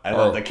out. I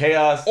love the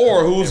chaos.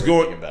 Or who's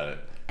going about it.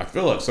 I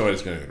feel like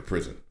somebody's going to go to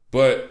prison.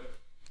 But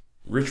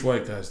rich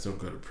white guys don't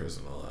go to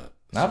prison a lot.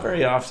 Not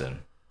very often.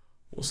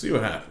 We'll see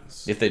what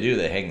happens. If they do,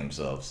 they hang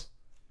themselves.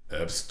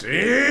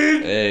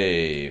 Epstein?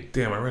 Hey.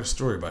 Damn, I read a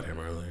story about him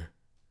earlier.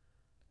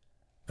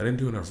 I didn't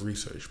do enough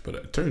research, but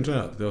it turns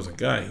out there was a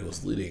guy who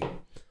was leading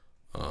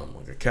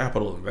like a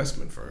capital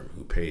investment firm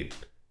who paid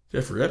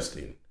Jeffrey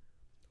Epstein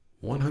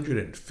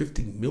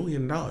 $150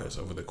 million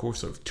over the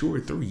course of 2 or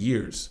 3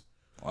 years.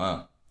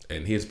 Wow.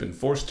 And he has been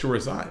forced to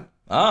resign.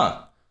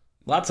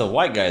 Lots of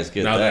white guys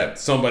get now that. Now that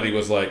somebody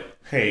was like,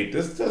 hey,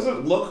 this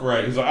doesn't look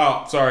right. He's like,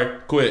 oh, sorry,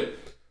 quit.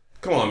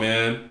 Come on,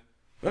 man.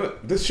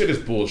 This shit is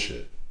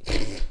bullshit.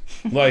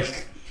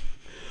 Like,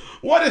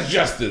 what is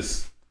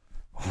justice?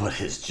 What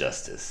is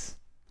justice?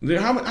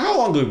 How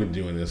long have we been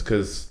doing this?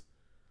 Because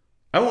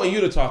I want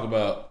you to talk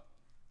about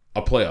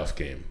a playoff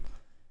game.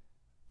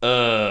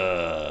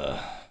 But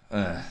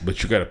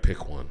you got to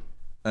pick one.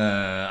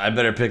 I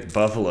better pick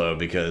Buffalo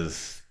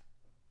because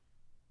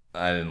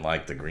I didn't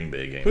like the Green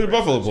Bay game. Who did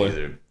Buffalo play?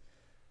 Either.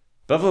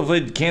 Buffalo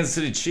played Kansas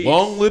City Chiefs.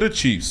 Long live the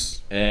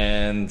Chiefs.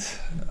 And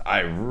I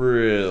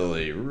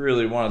really,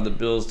 really wanted the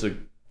Bills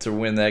to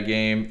win that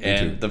game.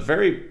 And the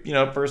very,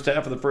 first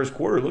half of the first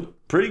quarter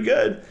looked pretty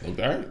good. Looked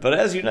all right. But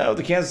as you know,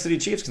 the Kansas City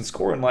Chiefs can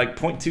score in like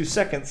 0.2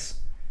 seconds.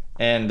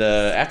 And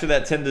after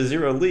that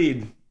 10-0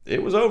 lead,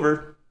 it was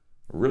over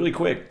really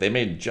quick. They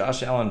made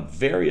Josh Allen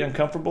very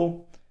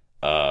uncomfortable.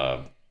 My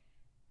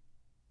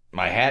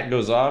hat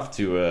goes off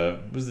to,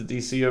 who's the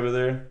DC over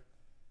there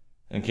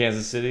in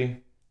Kansas City?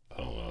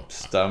 I don't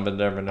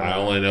know. I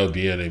only know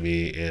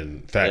Bieniemy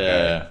and Fat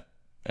Guy.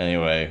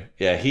 Anyway,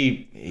 yeah,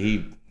 he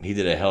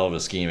did a hell of a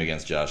scheme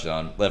against Josh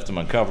Allen. Left him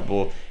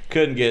uncomfortable.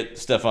 Couldn't get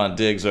Stephon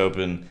Diggs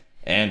open.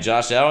 And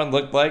Josh Allen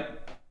looked like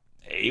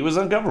he was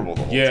uncomfortable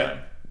the whole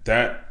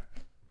time.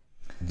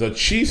 The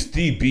Chiefs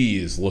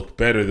DBs look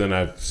better than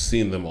I've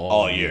seen them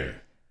all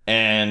year.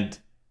 And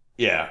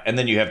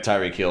then you have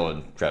Tyreek Hill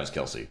and Travis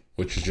Kelce.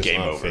 Which is just Game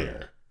not over.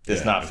 fair.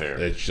 It's not fair.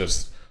 It's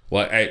just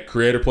like, hey,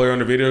 create a player on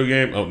the video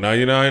game. Oh,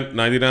 99?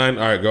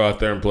 All right, go out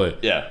there and play.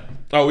 Yeah.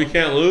 Oh, we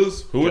can't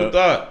lose? Who would have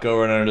thought? Go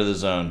run under the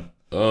zone.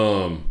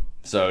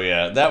 So,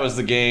 yeah, that was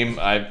the game.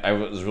 I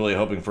was really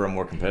hoping for a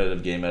more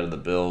competitive game out of the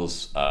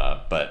Bills.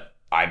 But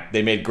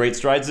they made great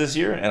strides this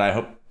year, and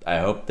I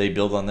hope they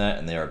build on that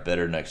and they are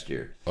better next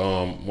year.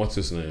 What's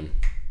his name?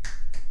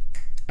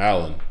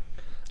 Allen.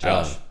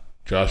 Josh.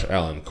 Josh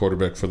Allen,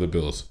 quarterback for the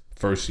Bills,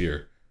 first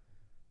year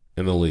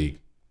in the league,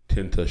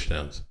 10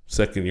 touchdowns.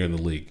 Second year in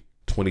the league,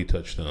 20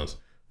 touchdowns.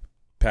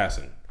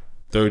 Passing,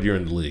 third year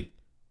in the league,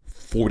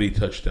 40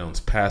 touchdowns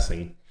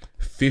passing,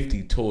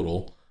 50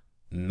 total,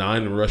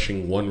 9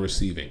 rushing, 1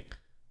 receiving.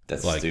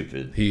 That's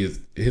stupid.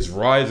 His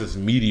rise is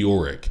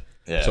meteoric.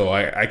 Yeah. So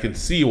I can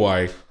see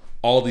why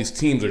all these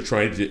teams are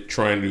trying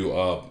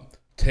to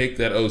take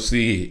that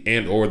OC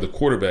and or the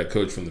quarterback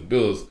coach from the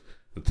Bills.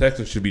 The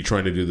Texans should be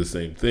trying to do the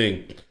same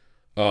thing,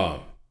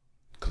 because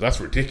that's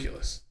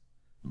ridiculous.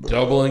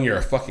 Doubling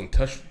your passing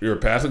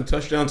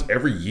touchdowns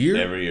every year.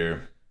 Every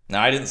year.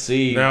 Now, I didn't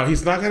see. Now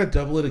he's not going to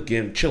double it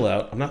again. Chill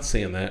out. I'm not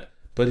saying that,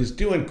 but he's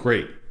doing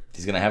great.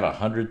 He's going to have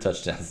 100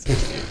 touchdowns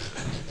this year.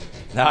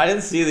 Now, I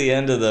didn't see the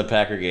end of the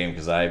Packer game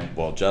because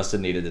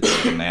Justin needed to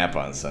take a nap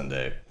on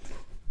Sunday.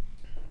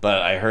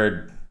 But I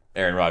heard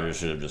Aaron Rodgers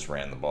should have just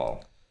ran the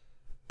ball.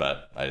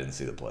 But I didn't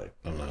see the play.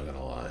 I'm not going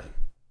to lie.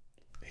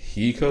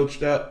 He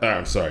coached out.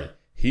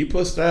 He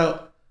pussed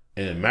out,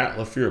 and Matt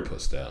LaFleur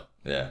pussed out.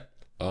 Yeah.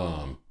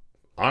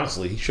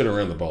 Honestly, he should have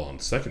ran the ball on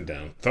second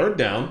down. Third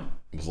down,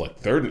 it was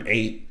like 3rd and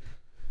 8.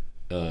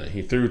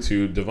 He threw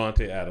to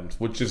Devontae Adams,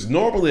 which is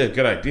normally a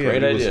good idea.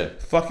 Great idea.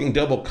 Was fucking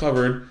double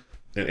covered,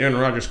 and Aaron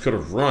Rodgers could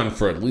have run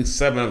for at least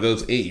 7 of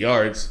those 8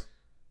 yards.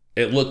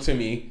 It looked to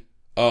me.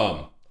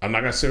 I'm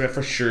not gonna say that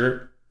for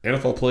sure.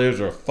 NFL players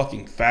are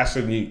fucking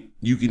faster than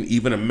you can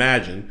even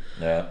imagine.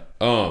 Yeah.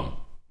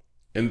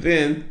 And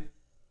then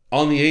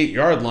on the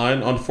 8-yard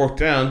line on 4th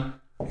down,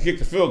 he kicked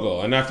the field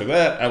goal, and after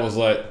that, I was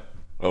like,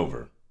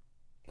 over.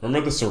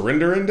 Remember the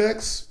surrender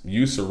index?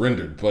 You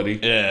surrendered, buddy.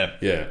 Yeah.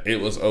 Yeah, it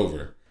was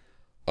over.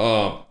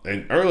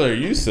 And earlier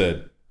you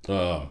said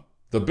the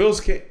Bills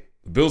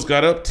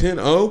got up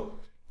 10-0.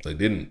 They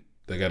didn't.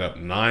 They got up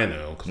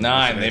 9-0.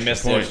 9. They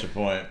missed the extra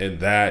point. And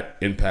that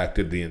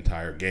impacted the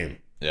entire game.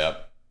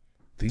 Yep.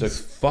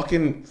 These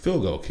fucking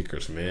field goal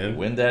kickers, man.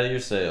 Wind out of your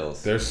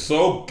sails. They're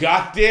so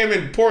goddamn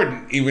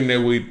important, even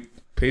though we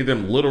pay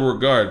them little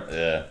regard.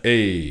 Yeah.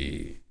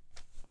 Hey.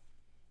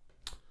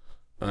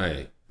 All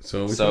right.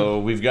 So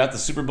we've got the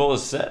Super Bowl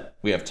is set.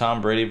 We have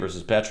Tom Brady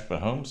versus Patrick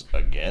Mahomes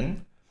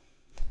again.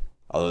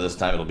 Although this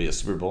time it'll be a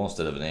Super Bowl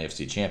instead of an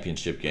AFC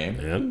Championship game.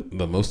 And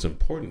the most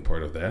important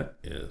part of that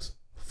is,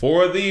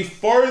 for the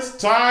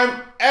first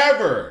time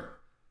ever,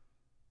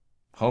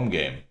 home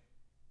game.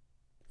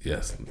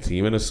 Yes, the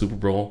team in a Super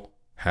Bowl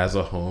has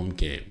a home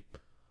game.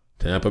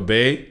 Tampa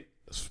Bay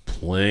is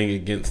playing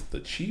against the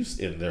Chiefs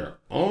in their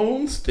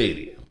own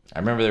stadium. I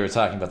remember they were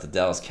talking about the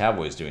Dallas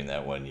Cowboys doing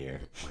that one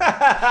year. They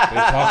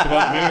talked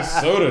about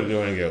Minnesota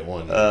doing it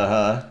one year.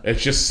 Uh-huh.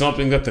 It's just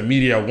something that the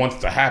media wants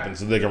to happen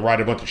so they can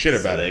write a bunch of shit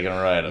about it. They can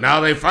write it. Now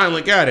they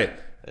finally got it.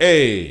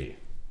 Hey.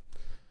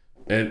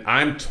 And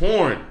I'm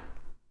torn.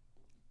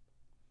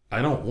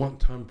 I don't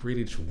want Tom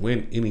Brady to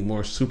win any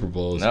more Super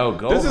Bowls. No,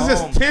 go This home. is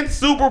his 10th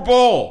Super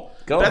Bowl.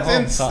 That's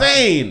home,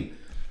 insane. Tom.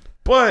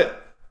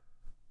 But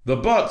the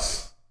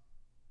Bucs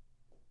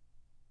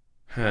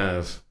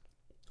have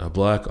a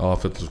black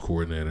offensive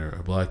coordinator,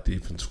 a black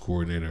defensive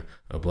coordinator,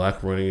 a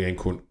black running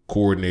game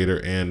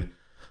coordinator, and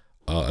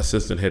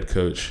assistant head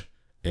coach,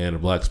 and a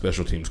black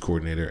special teams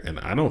coordinator. And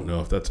I don't know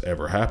if that's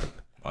ever happened.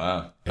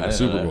 Wow. In a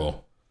Super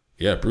Bowl.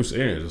 Yeah, Bruce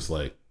Arians is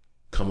like,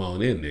 come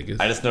on in, niggas.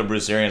 I just know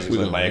Bruce Arians was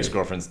like my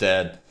ex-girlfriend's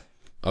dad.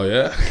 Oh,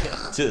 yeah?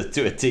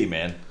 to a T,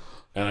 man.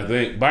 And I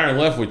think Byron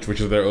Leftwich, which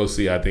is their OC,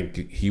 I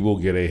think he will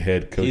get a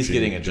head coaching. He's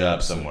getting a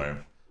job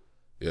somewhere.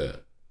 Yeah.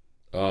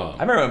 I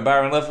remember when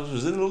Byron Leftwich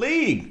was in the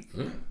league.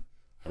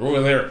 I remember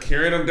when they were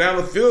carrying him down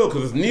the field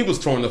because his knee was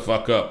torn the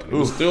fuck up. And he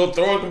was still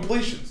throwing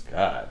completions.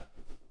 God.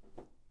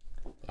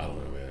 I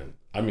don't know, man.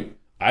 I mean,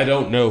 I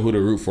don't know who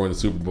to root for in the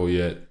Super Bowl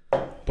yet,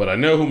 but I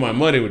know who my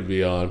money would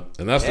be on,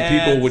 and that's the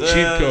people with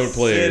cheat code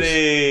players.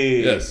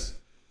 City. Yes.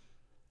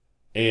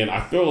 And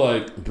I feel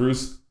like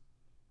Bruce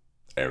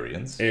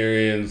Arians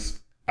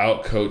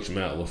outcoached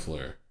Matt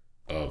LaFleur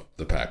of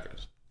the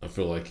Packers. I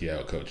feel like he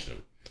outcoached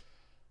him.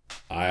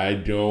 I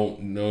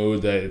don't know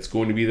that it's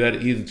going to be that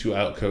easy to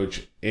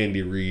outcoach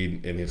Andy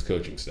Reid and his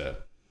coaching staff.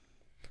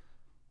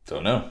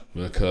 Don't know.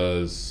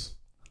 Because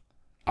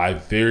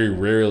I've very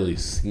rarely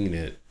seen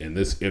it in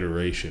this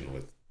iteration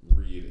with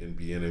Reid and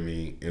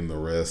Bieniemy and the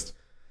rest.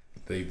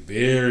 They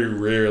very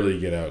rarely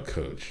get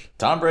outcoached.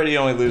 Tom Brady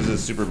only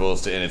loses Super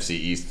Bowls to NFC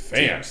East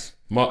teams.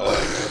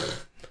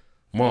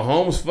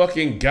 Mahomes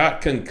fucking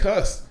got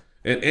concussed,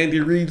 and Andy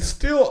Reid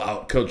still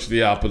outcoached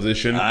the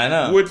opposition. I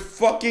know. With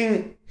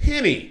fucking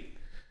Henny.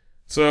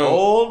 So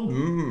Old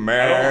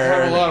man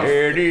I don't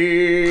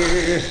Henny.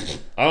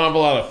 have a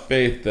lot of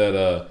faith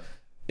that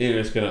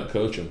Ennis can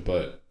outcoach him,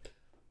 but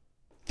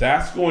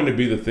that's going to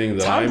be the thing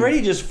that Tom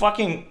Brady just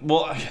fucking...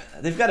 Well,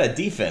 they've got a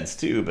defense,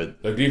 too,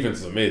 but... Their defense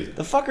is amazing.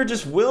 The fucker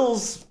just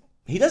wills...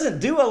 He doesn't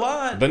do a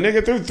lot. The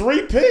nigga threw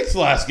 3 picks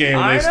last game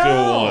and they still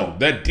know. won.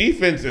 That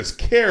defense is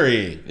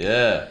carrying.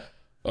 Yeah.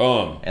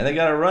 And they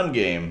got a run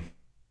game.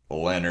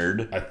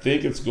 Leonard. I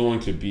think it's going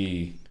to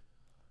be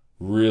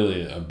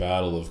really a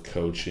battle of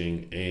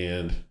coaching,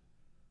 and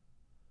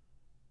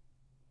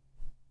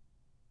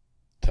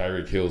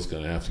Tyreek Hill's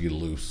going to have to get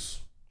loose.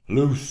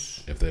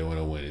 Loose. If they want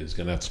to win, he's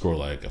gonna have to score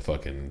like a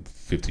fucking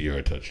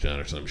 50-yard touchdown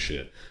or some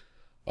shit.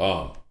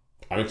 I'm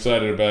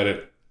excited about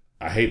it.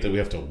 I hate that we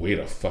have to wait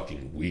a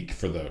fucking week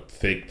for the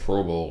fake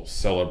Pro Bowl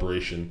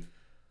celebration.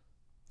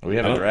 We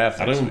have a draft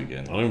next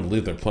weekend. I don't even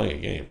believe they're playing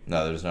a game.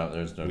 No, there's no.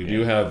 We game.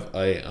 do have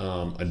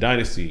a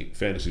dynasty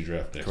fantasy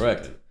draft next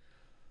Correct. weekend.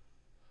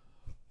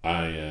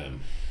 I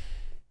am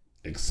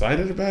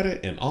excited about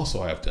it, and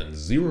also I have done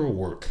zero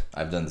work.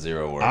 I've done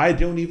zero work. I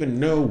don't even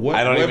know what.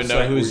 I don't even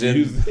know who's in.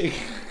 Using.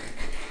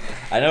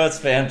 I know it's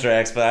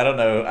Fantrax, but I don't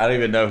know. I don't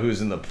even know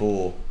who's in the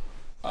pool.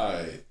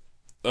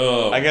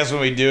 I guess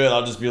when we do it,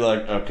 I'll just be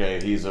like,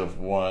 okay, he's a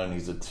 1,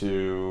 he's a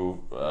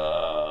 2.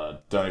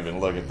 Don't even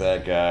look at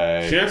that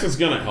guy. Chance is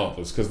gonna help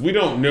us because we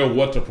don't know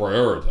what to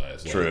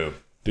prioritize. Like, True.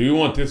 Do we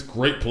want this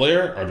great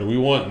player or do we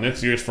want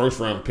next year's first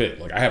round pick?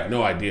 Like, I have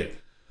no idea.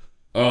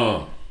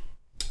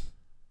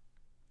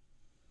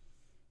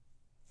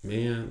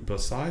 Man,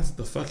 besides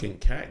the fucking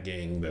cat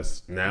gang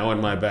that's now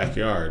in my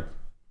backyard,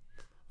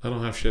 I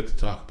don't have shit to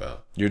talk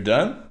about. You're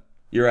done?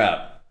 You're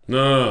out.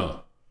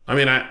 No. I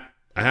mean, I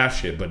have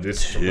shit, but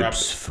it's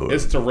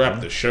to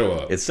wrap the show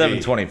up. It's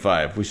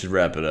 7:25. We should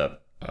wrap it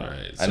up. All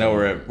right. I know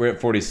we're at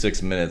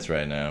 46 minutes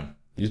right now.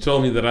 You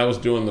told me that I was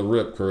doing the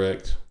rip,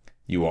 correct?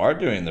 You are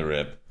doing the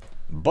rip.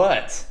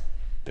 But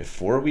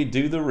before we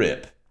do the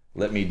rip,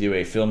 let me do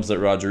a films that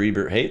Roger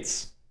Ebert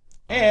hates.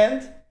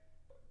 And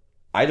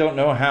I don't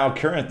know how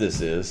current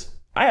this is.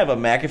 I have a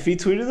McAfee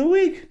tweet of the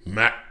week.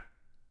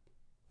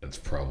 That's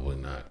probably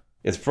not.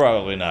 It's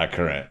probably not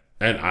current.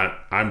 And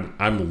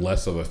I'm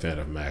less of a fan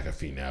of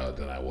McAfee now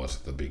than I was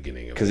at the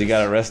beginning of. Because he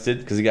got arrested?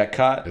 Because he got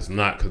caught? It's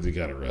not because he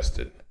got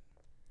arrested.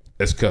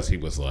 It's because he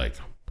was like,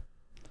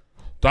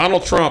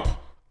 Donald Trump,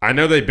 I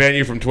know they ban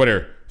you from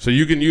Twitter, so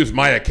you can use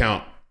my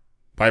account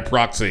by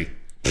proxy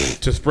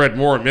to spread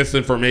more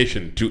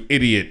misinformation to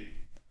idiot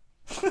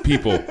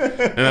people.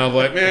 And I was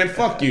like, man,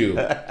 fuck you.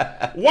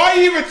 Why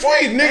you even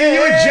tweet, nigga?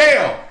 You in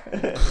jail.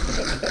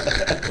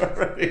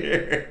 Right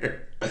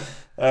here.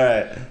 All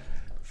right.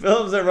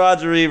 Films that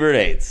Roger Ebert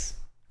hates.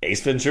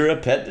 Ace Ventura,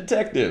 Pet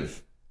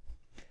Detective.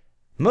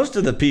 Most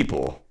of the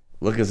people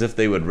look as if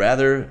they would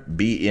rather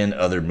be in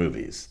other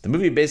movies. The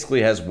movie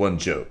basically has one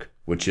joke,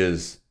 which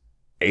is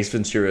Ace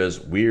Ventura's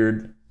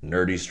weird,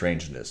 nerdy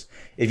strangeness.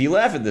 If you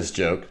laugh at this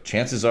joke,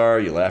 chances are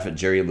you laugh at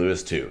Jerry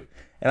Lewis too.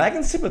 And I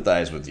can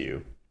sympathize with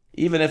you,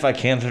 even if I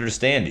can't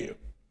understand you.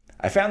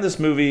 I found this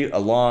movie a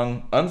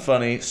long,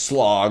 unfunny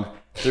slog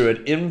through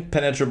an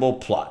impenetrable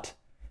plot.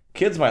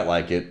 Kids might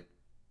like it.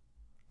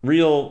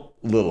 Real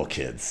little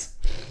kids.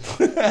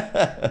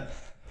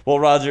 Well,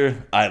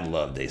 Roger, I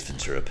loved Ace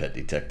Ventura, Pet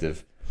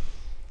Detective.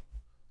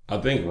 I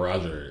think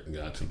Roger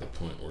got to the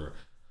point where,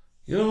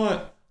 you know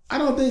what? I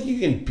don't think you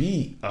can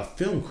be a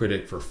film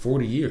critic for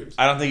 40 years.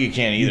 I don't think you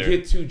can either. You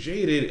get too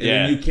jaded and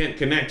then you can't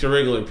connect to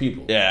regular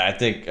people. Yeah, I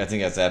think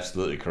that's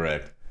absolutely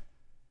correct.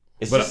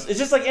 It's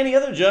just like any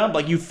other job.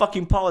 Like, you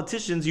fucking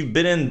politicians, you've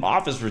been in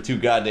office for too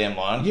goddamn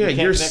long. Yeah,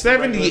 you're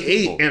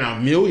 78 and a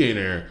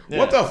millionaire. Yeah.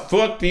 What the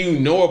fuck do you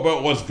know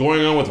about what's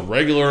going on with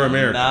regular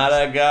Americans? Not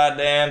a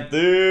goddamn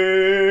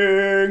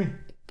thing.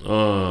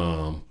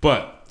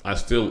 But I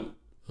still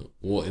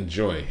will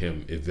enjoy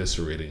him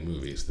eviscerating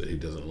movies that he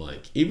doesn't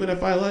like. Even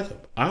if I like them.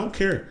 I don't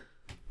care.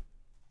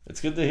 It's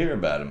good to hear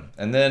about him.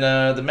 And then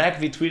the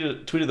McAfee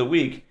tweet of the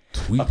week.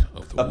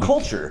 A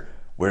culture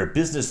where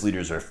business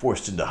leaders are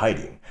forced into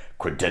hiding,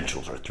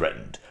 credentials are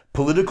threatened,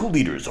 political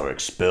leaders are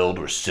expelled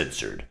or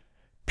censored,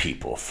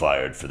 people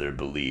fired for their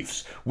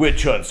beliefs,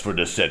 witch hunts for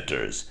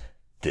dissenters.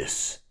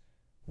 This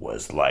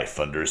was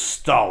life under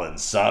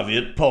Stalin's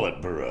Soviet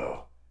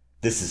Politburo.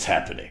 This is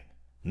happening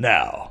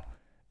now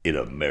in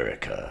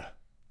America.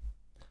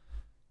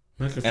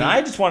 McAfee. And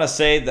I just want to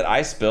say that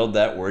I spelled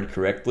that word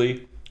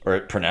correctly,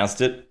 or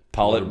pronounced it,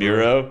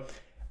 Politburo,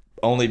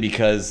 only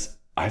because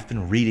I've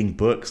been reading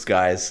books,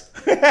 guys.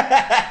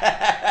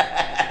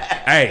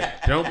 Hey,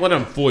 don't let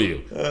him fool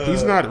you.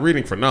 He's not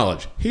reading for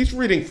knowledge. He's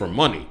reading for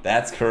money.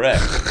 That's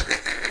correct.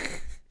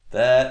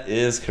 That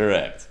is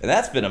correct. And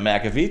that's been a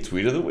McAfee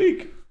tweet of the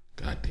week.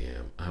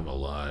 Goddamn, I have a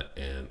lot,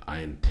 and I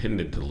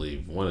intended to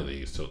leave one of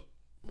these. So,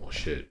 well,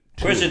 shit.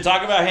 Christian,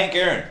 talk about Hank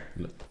Aaron.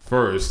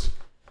 First,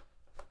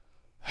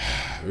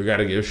 we got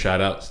to give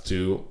shout outs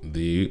to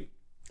the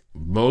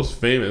most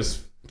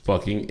famous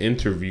fucking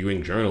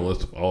interviewing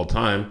journalist of all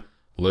time,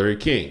 Larry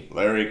King.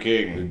 Larry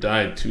King. Who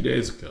died 2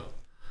 days ago.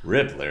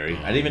 Rip, Larry.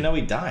 I didn't even know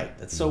he died.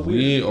 That's so weird.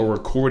 We are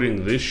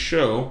recording this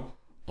show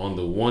on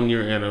the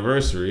 1-year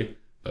anniversary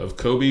of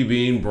Kobe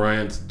Bean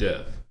Bryant's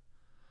death.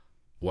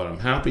 What I'm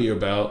happy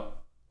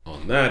about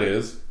on that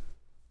is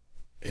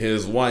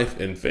his wife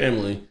and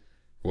family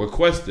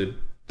requested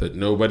that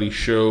nobody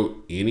show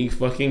any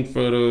fucking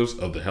photos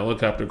of the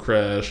helicopter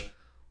crash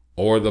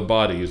or the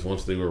bodies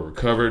once they were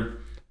recovered.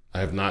 I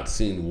have not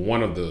seen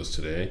one of those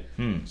today.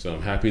 So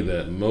I'm happy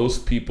that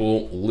most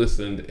people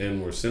listened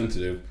and were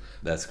sensitive.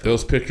 That's cool.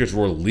 Those pictures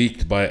were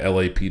leaked by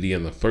LAPD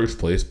in the first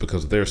place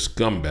because they're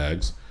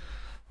scumbags.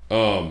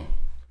 I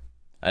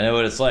know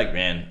what it's like,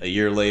 man. A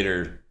year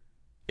later,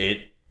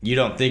 it you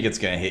don't think it's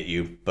going to hit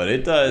you, but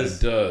it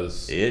does. It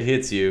does. It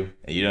hits you,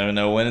 and you don't even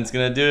know when it's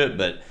going to do it,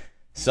 but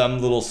some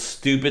little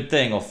stupid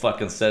thing will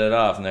fucking set it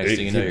off. Next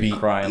thing you know, you're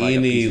crying like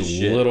a piece of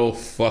shit. Any little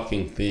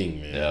fucking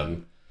thing,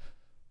 man.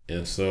 Yep.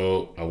 And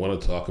so I want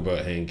to talk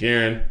about Hank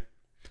Aaron,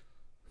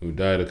 who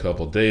died a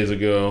couple days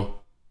ago.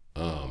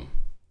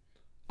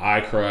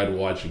 I cried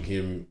watching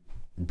him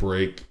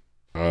break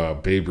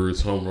Babe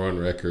Ruth's home run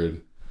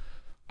record.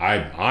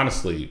 I'm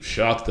honestly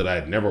shocked that I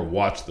had never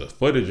watched the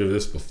footage of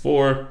this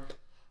before.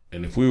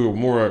 And if we were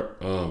more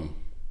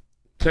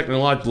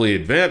technologically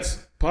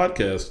advanced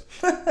podcast,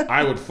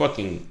 I would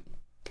fucking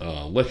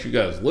let you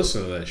guys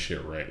listen to that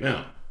shit right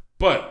now.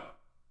 But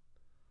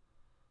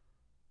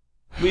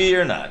we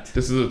are not.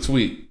 This is a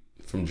tweet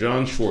from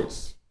John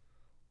Schwartz.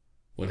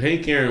 When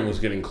Hank Aaron was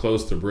getting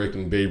close to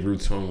breaking Babe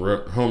Ruth's home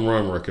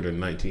run record in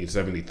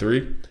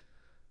 1973,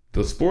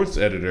 the sports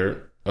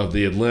editor of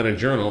the Atlanta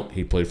Journal,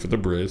 he played for the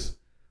Briz,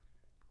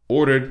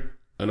 ordered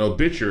an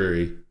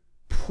obituary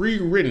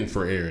pre-written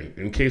for Aaron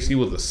in case he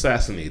was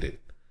assassinated.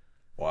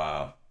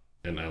 Wow.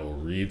 And I will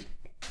read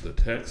the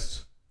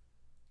text.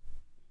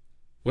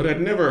 What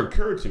had never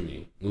occurred to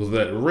me was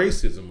that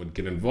racism would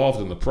get involved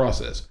in the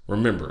process.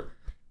 Remember,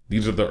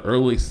 these are the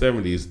early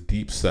 70s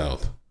Deep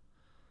South.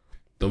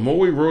 The more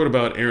we wrote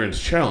about Aaron's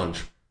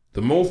challenge,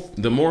 the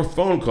more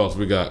phone calls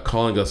we got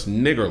calling us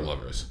nigger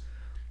lovers.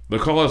 The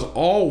callers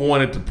all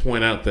wanted to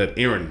point out that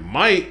Aaron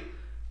might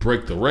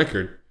break the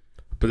record,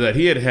 but that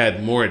he had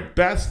had more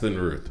at-bats than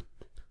Ruth.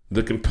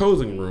 The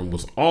composing room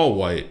was all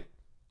white,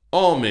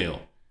 all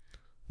male.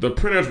 The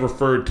printers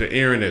referred to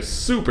Aaron as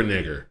Super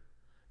Nigger,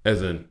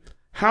 as in,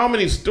 how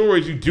many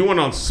stories you doing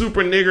on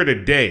Super Nigger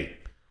today?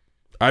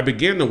 I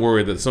began to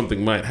worry that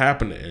something might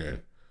happen to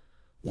Aaron.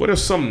 What if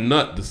some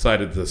nut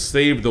decided to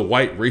save the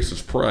white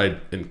racist pride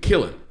and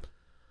kill him?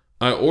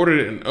 I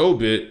ordered an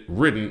obit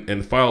written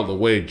and filed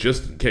away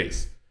just in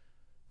case.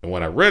 And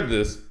when I read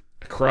this,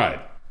 I cried,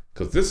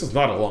 because this is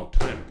not a long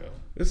time ago.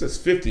 This is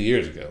 50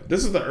 years ago.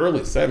 This is the early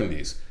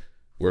 70s,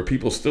 where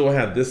people still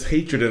had this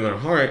hatred in their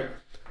heart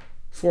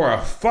for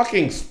a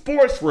fucking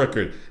sports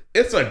record.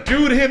 It's a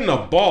dude hitting a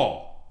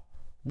ball.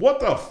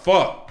 What the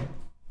fuck?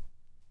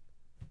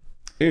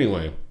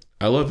 Anyway,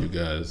 I love you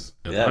guys,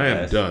 and I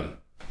am done.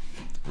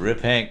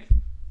 Rip Hank.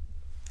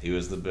 He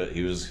was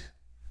he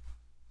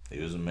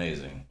was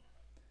amazing.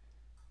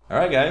 All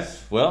right,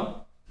 guys.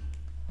 Well,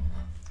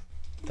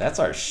 that's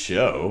our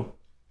show.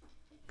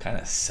 Kind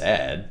of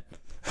sad.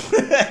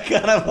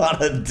 Kind of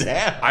on a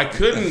down. I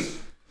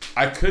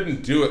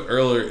couldn't do it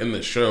earlier in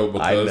the show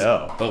because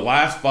the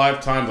last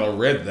 5 times I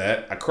read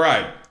that, I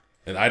cried.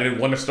 And I didn't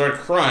want to start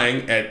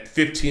crying at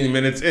 15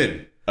 minutes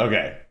in.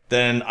 Okay.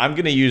 Then I'm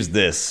going to use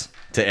this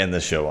to end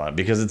the show on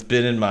because it's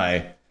been in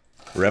my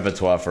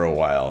repertoire for a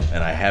while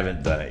and I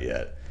haven't done it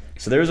yet.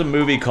 So there's a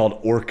movie called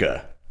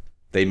Orca.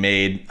 They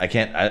made, I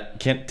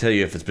can't tell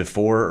you if it's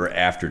before or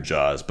after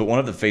Jaws, but one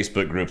of the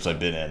Facebook groups I've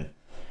been in,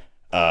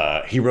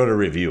 he wrote a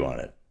review on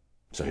it.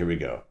 So here we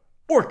go.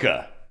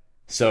 Orca.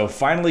 So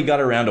finally got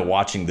around to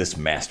watching this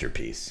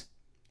masterpiece.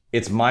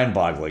 It's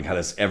mind-boggling how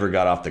this ever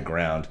got off the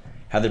ground,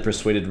 how they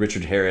persuaded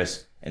Richard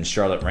Harris and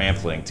Charlotte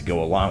Rampling to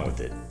go along with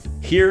it.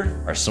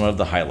 Here are some of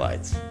the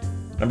highlights.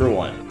 Number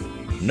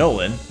 1,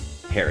 Nolan,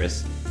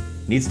 Harris,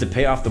 needs to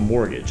pay off the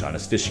mortgage on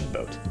his fishing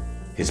boat.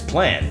 His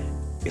plan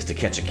is to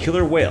catch a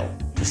killer whale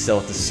to sell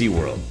it to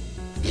SeaWorld.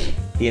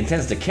 He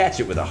intends to catch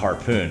it with a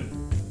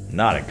harpoon.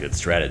 Not a good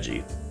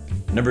strategy.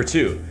 Number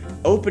 2,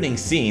 opening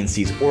scene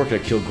sees Orca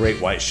kill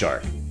great white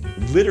shark.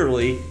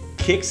 Literally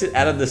kicks it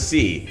out of the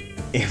sea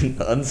in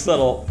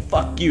unsubtle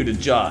fuck you to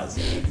Jaws.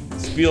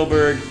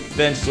 Spielberg,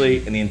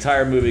 Benchley, and the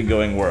entire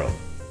movie-going world.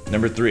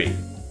 Number 3,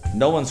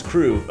 Nolan's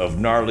crew of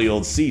gnarly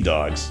old sea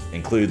dogs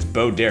includes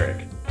Bo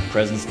Derek,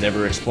 presence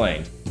never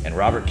explained, and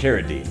Robert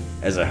Carradine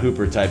as a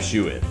Hooper-type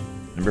shoe-in.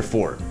 Number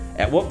 4,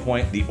 at what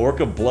point the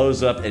Orca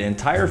blows up an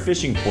entire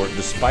fishing port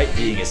despite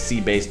being a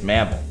sea-based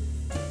mammal.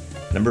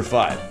 Number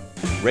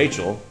 5,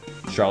 Rachel,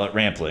 Charlotte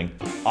Rampling,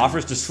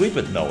 offers to sleep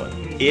with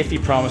Nolan if he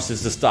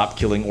promises to stop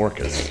killing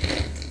orcas.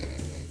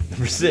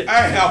 Number 6.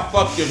 Hey, how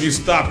fuck have you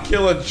stopped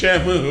killing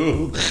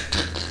Shamu?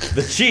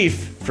 The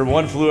chief from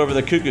One Flew Over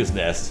the Cuckoo's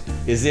Nest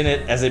is in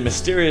it as a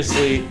mysterious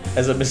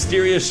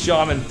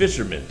shaman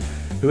fisherman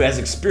who has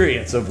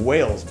experience of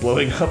whales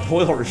blowing up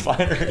oil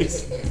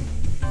refineries.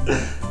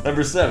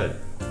 Number 7.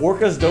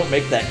 Orcas don't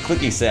make that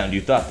clicky sound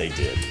you thought they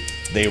did.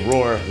 They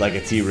roar like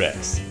a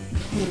T-Rex.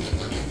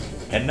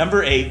 And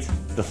number 8,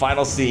 the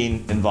final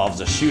scene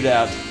involves a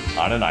shootout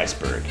on an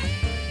iceberg.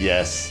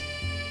 Yes,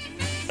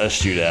 a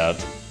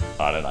shootout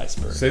on an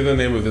iceberg. Say the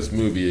name of this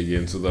movie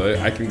again so that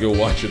I can go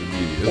watch it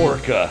immediately.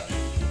 Orca.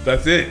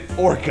 That's it.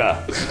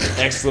 Orca!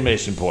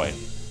 Exclamation point.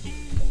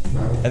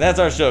 And that's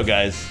our show,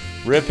 guys.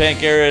 Rip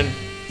Hank Aaron,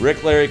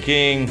 Rick Larry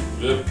King,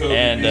 Rip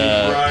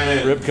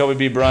Kobe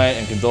B. Bryant,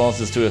 and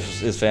condolences to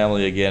his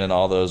family again and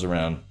all those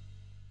around.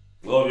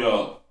 Love y'all.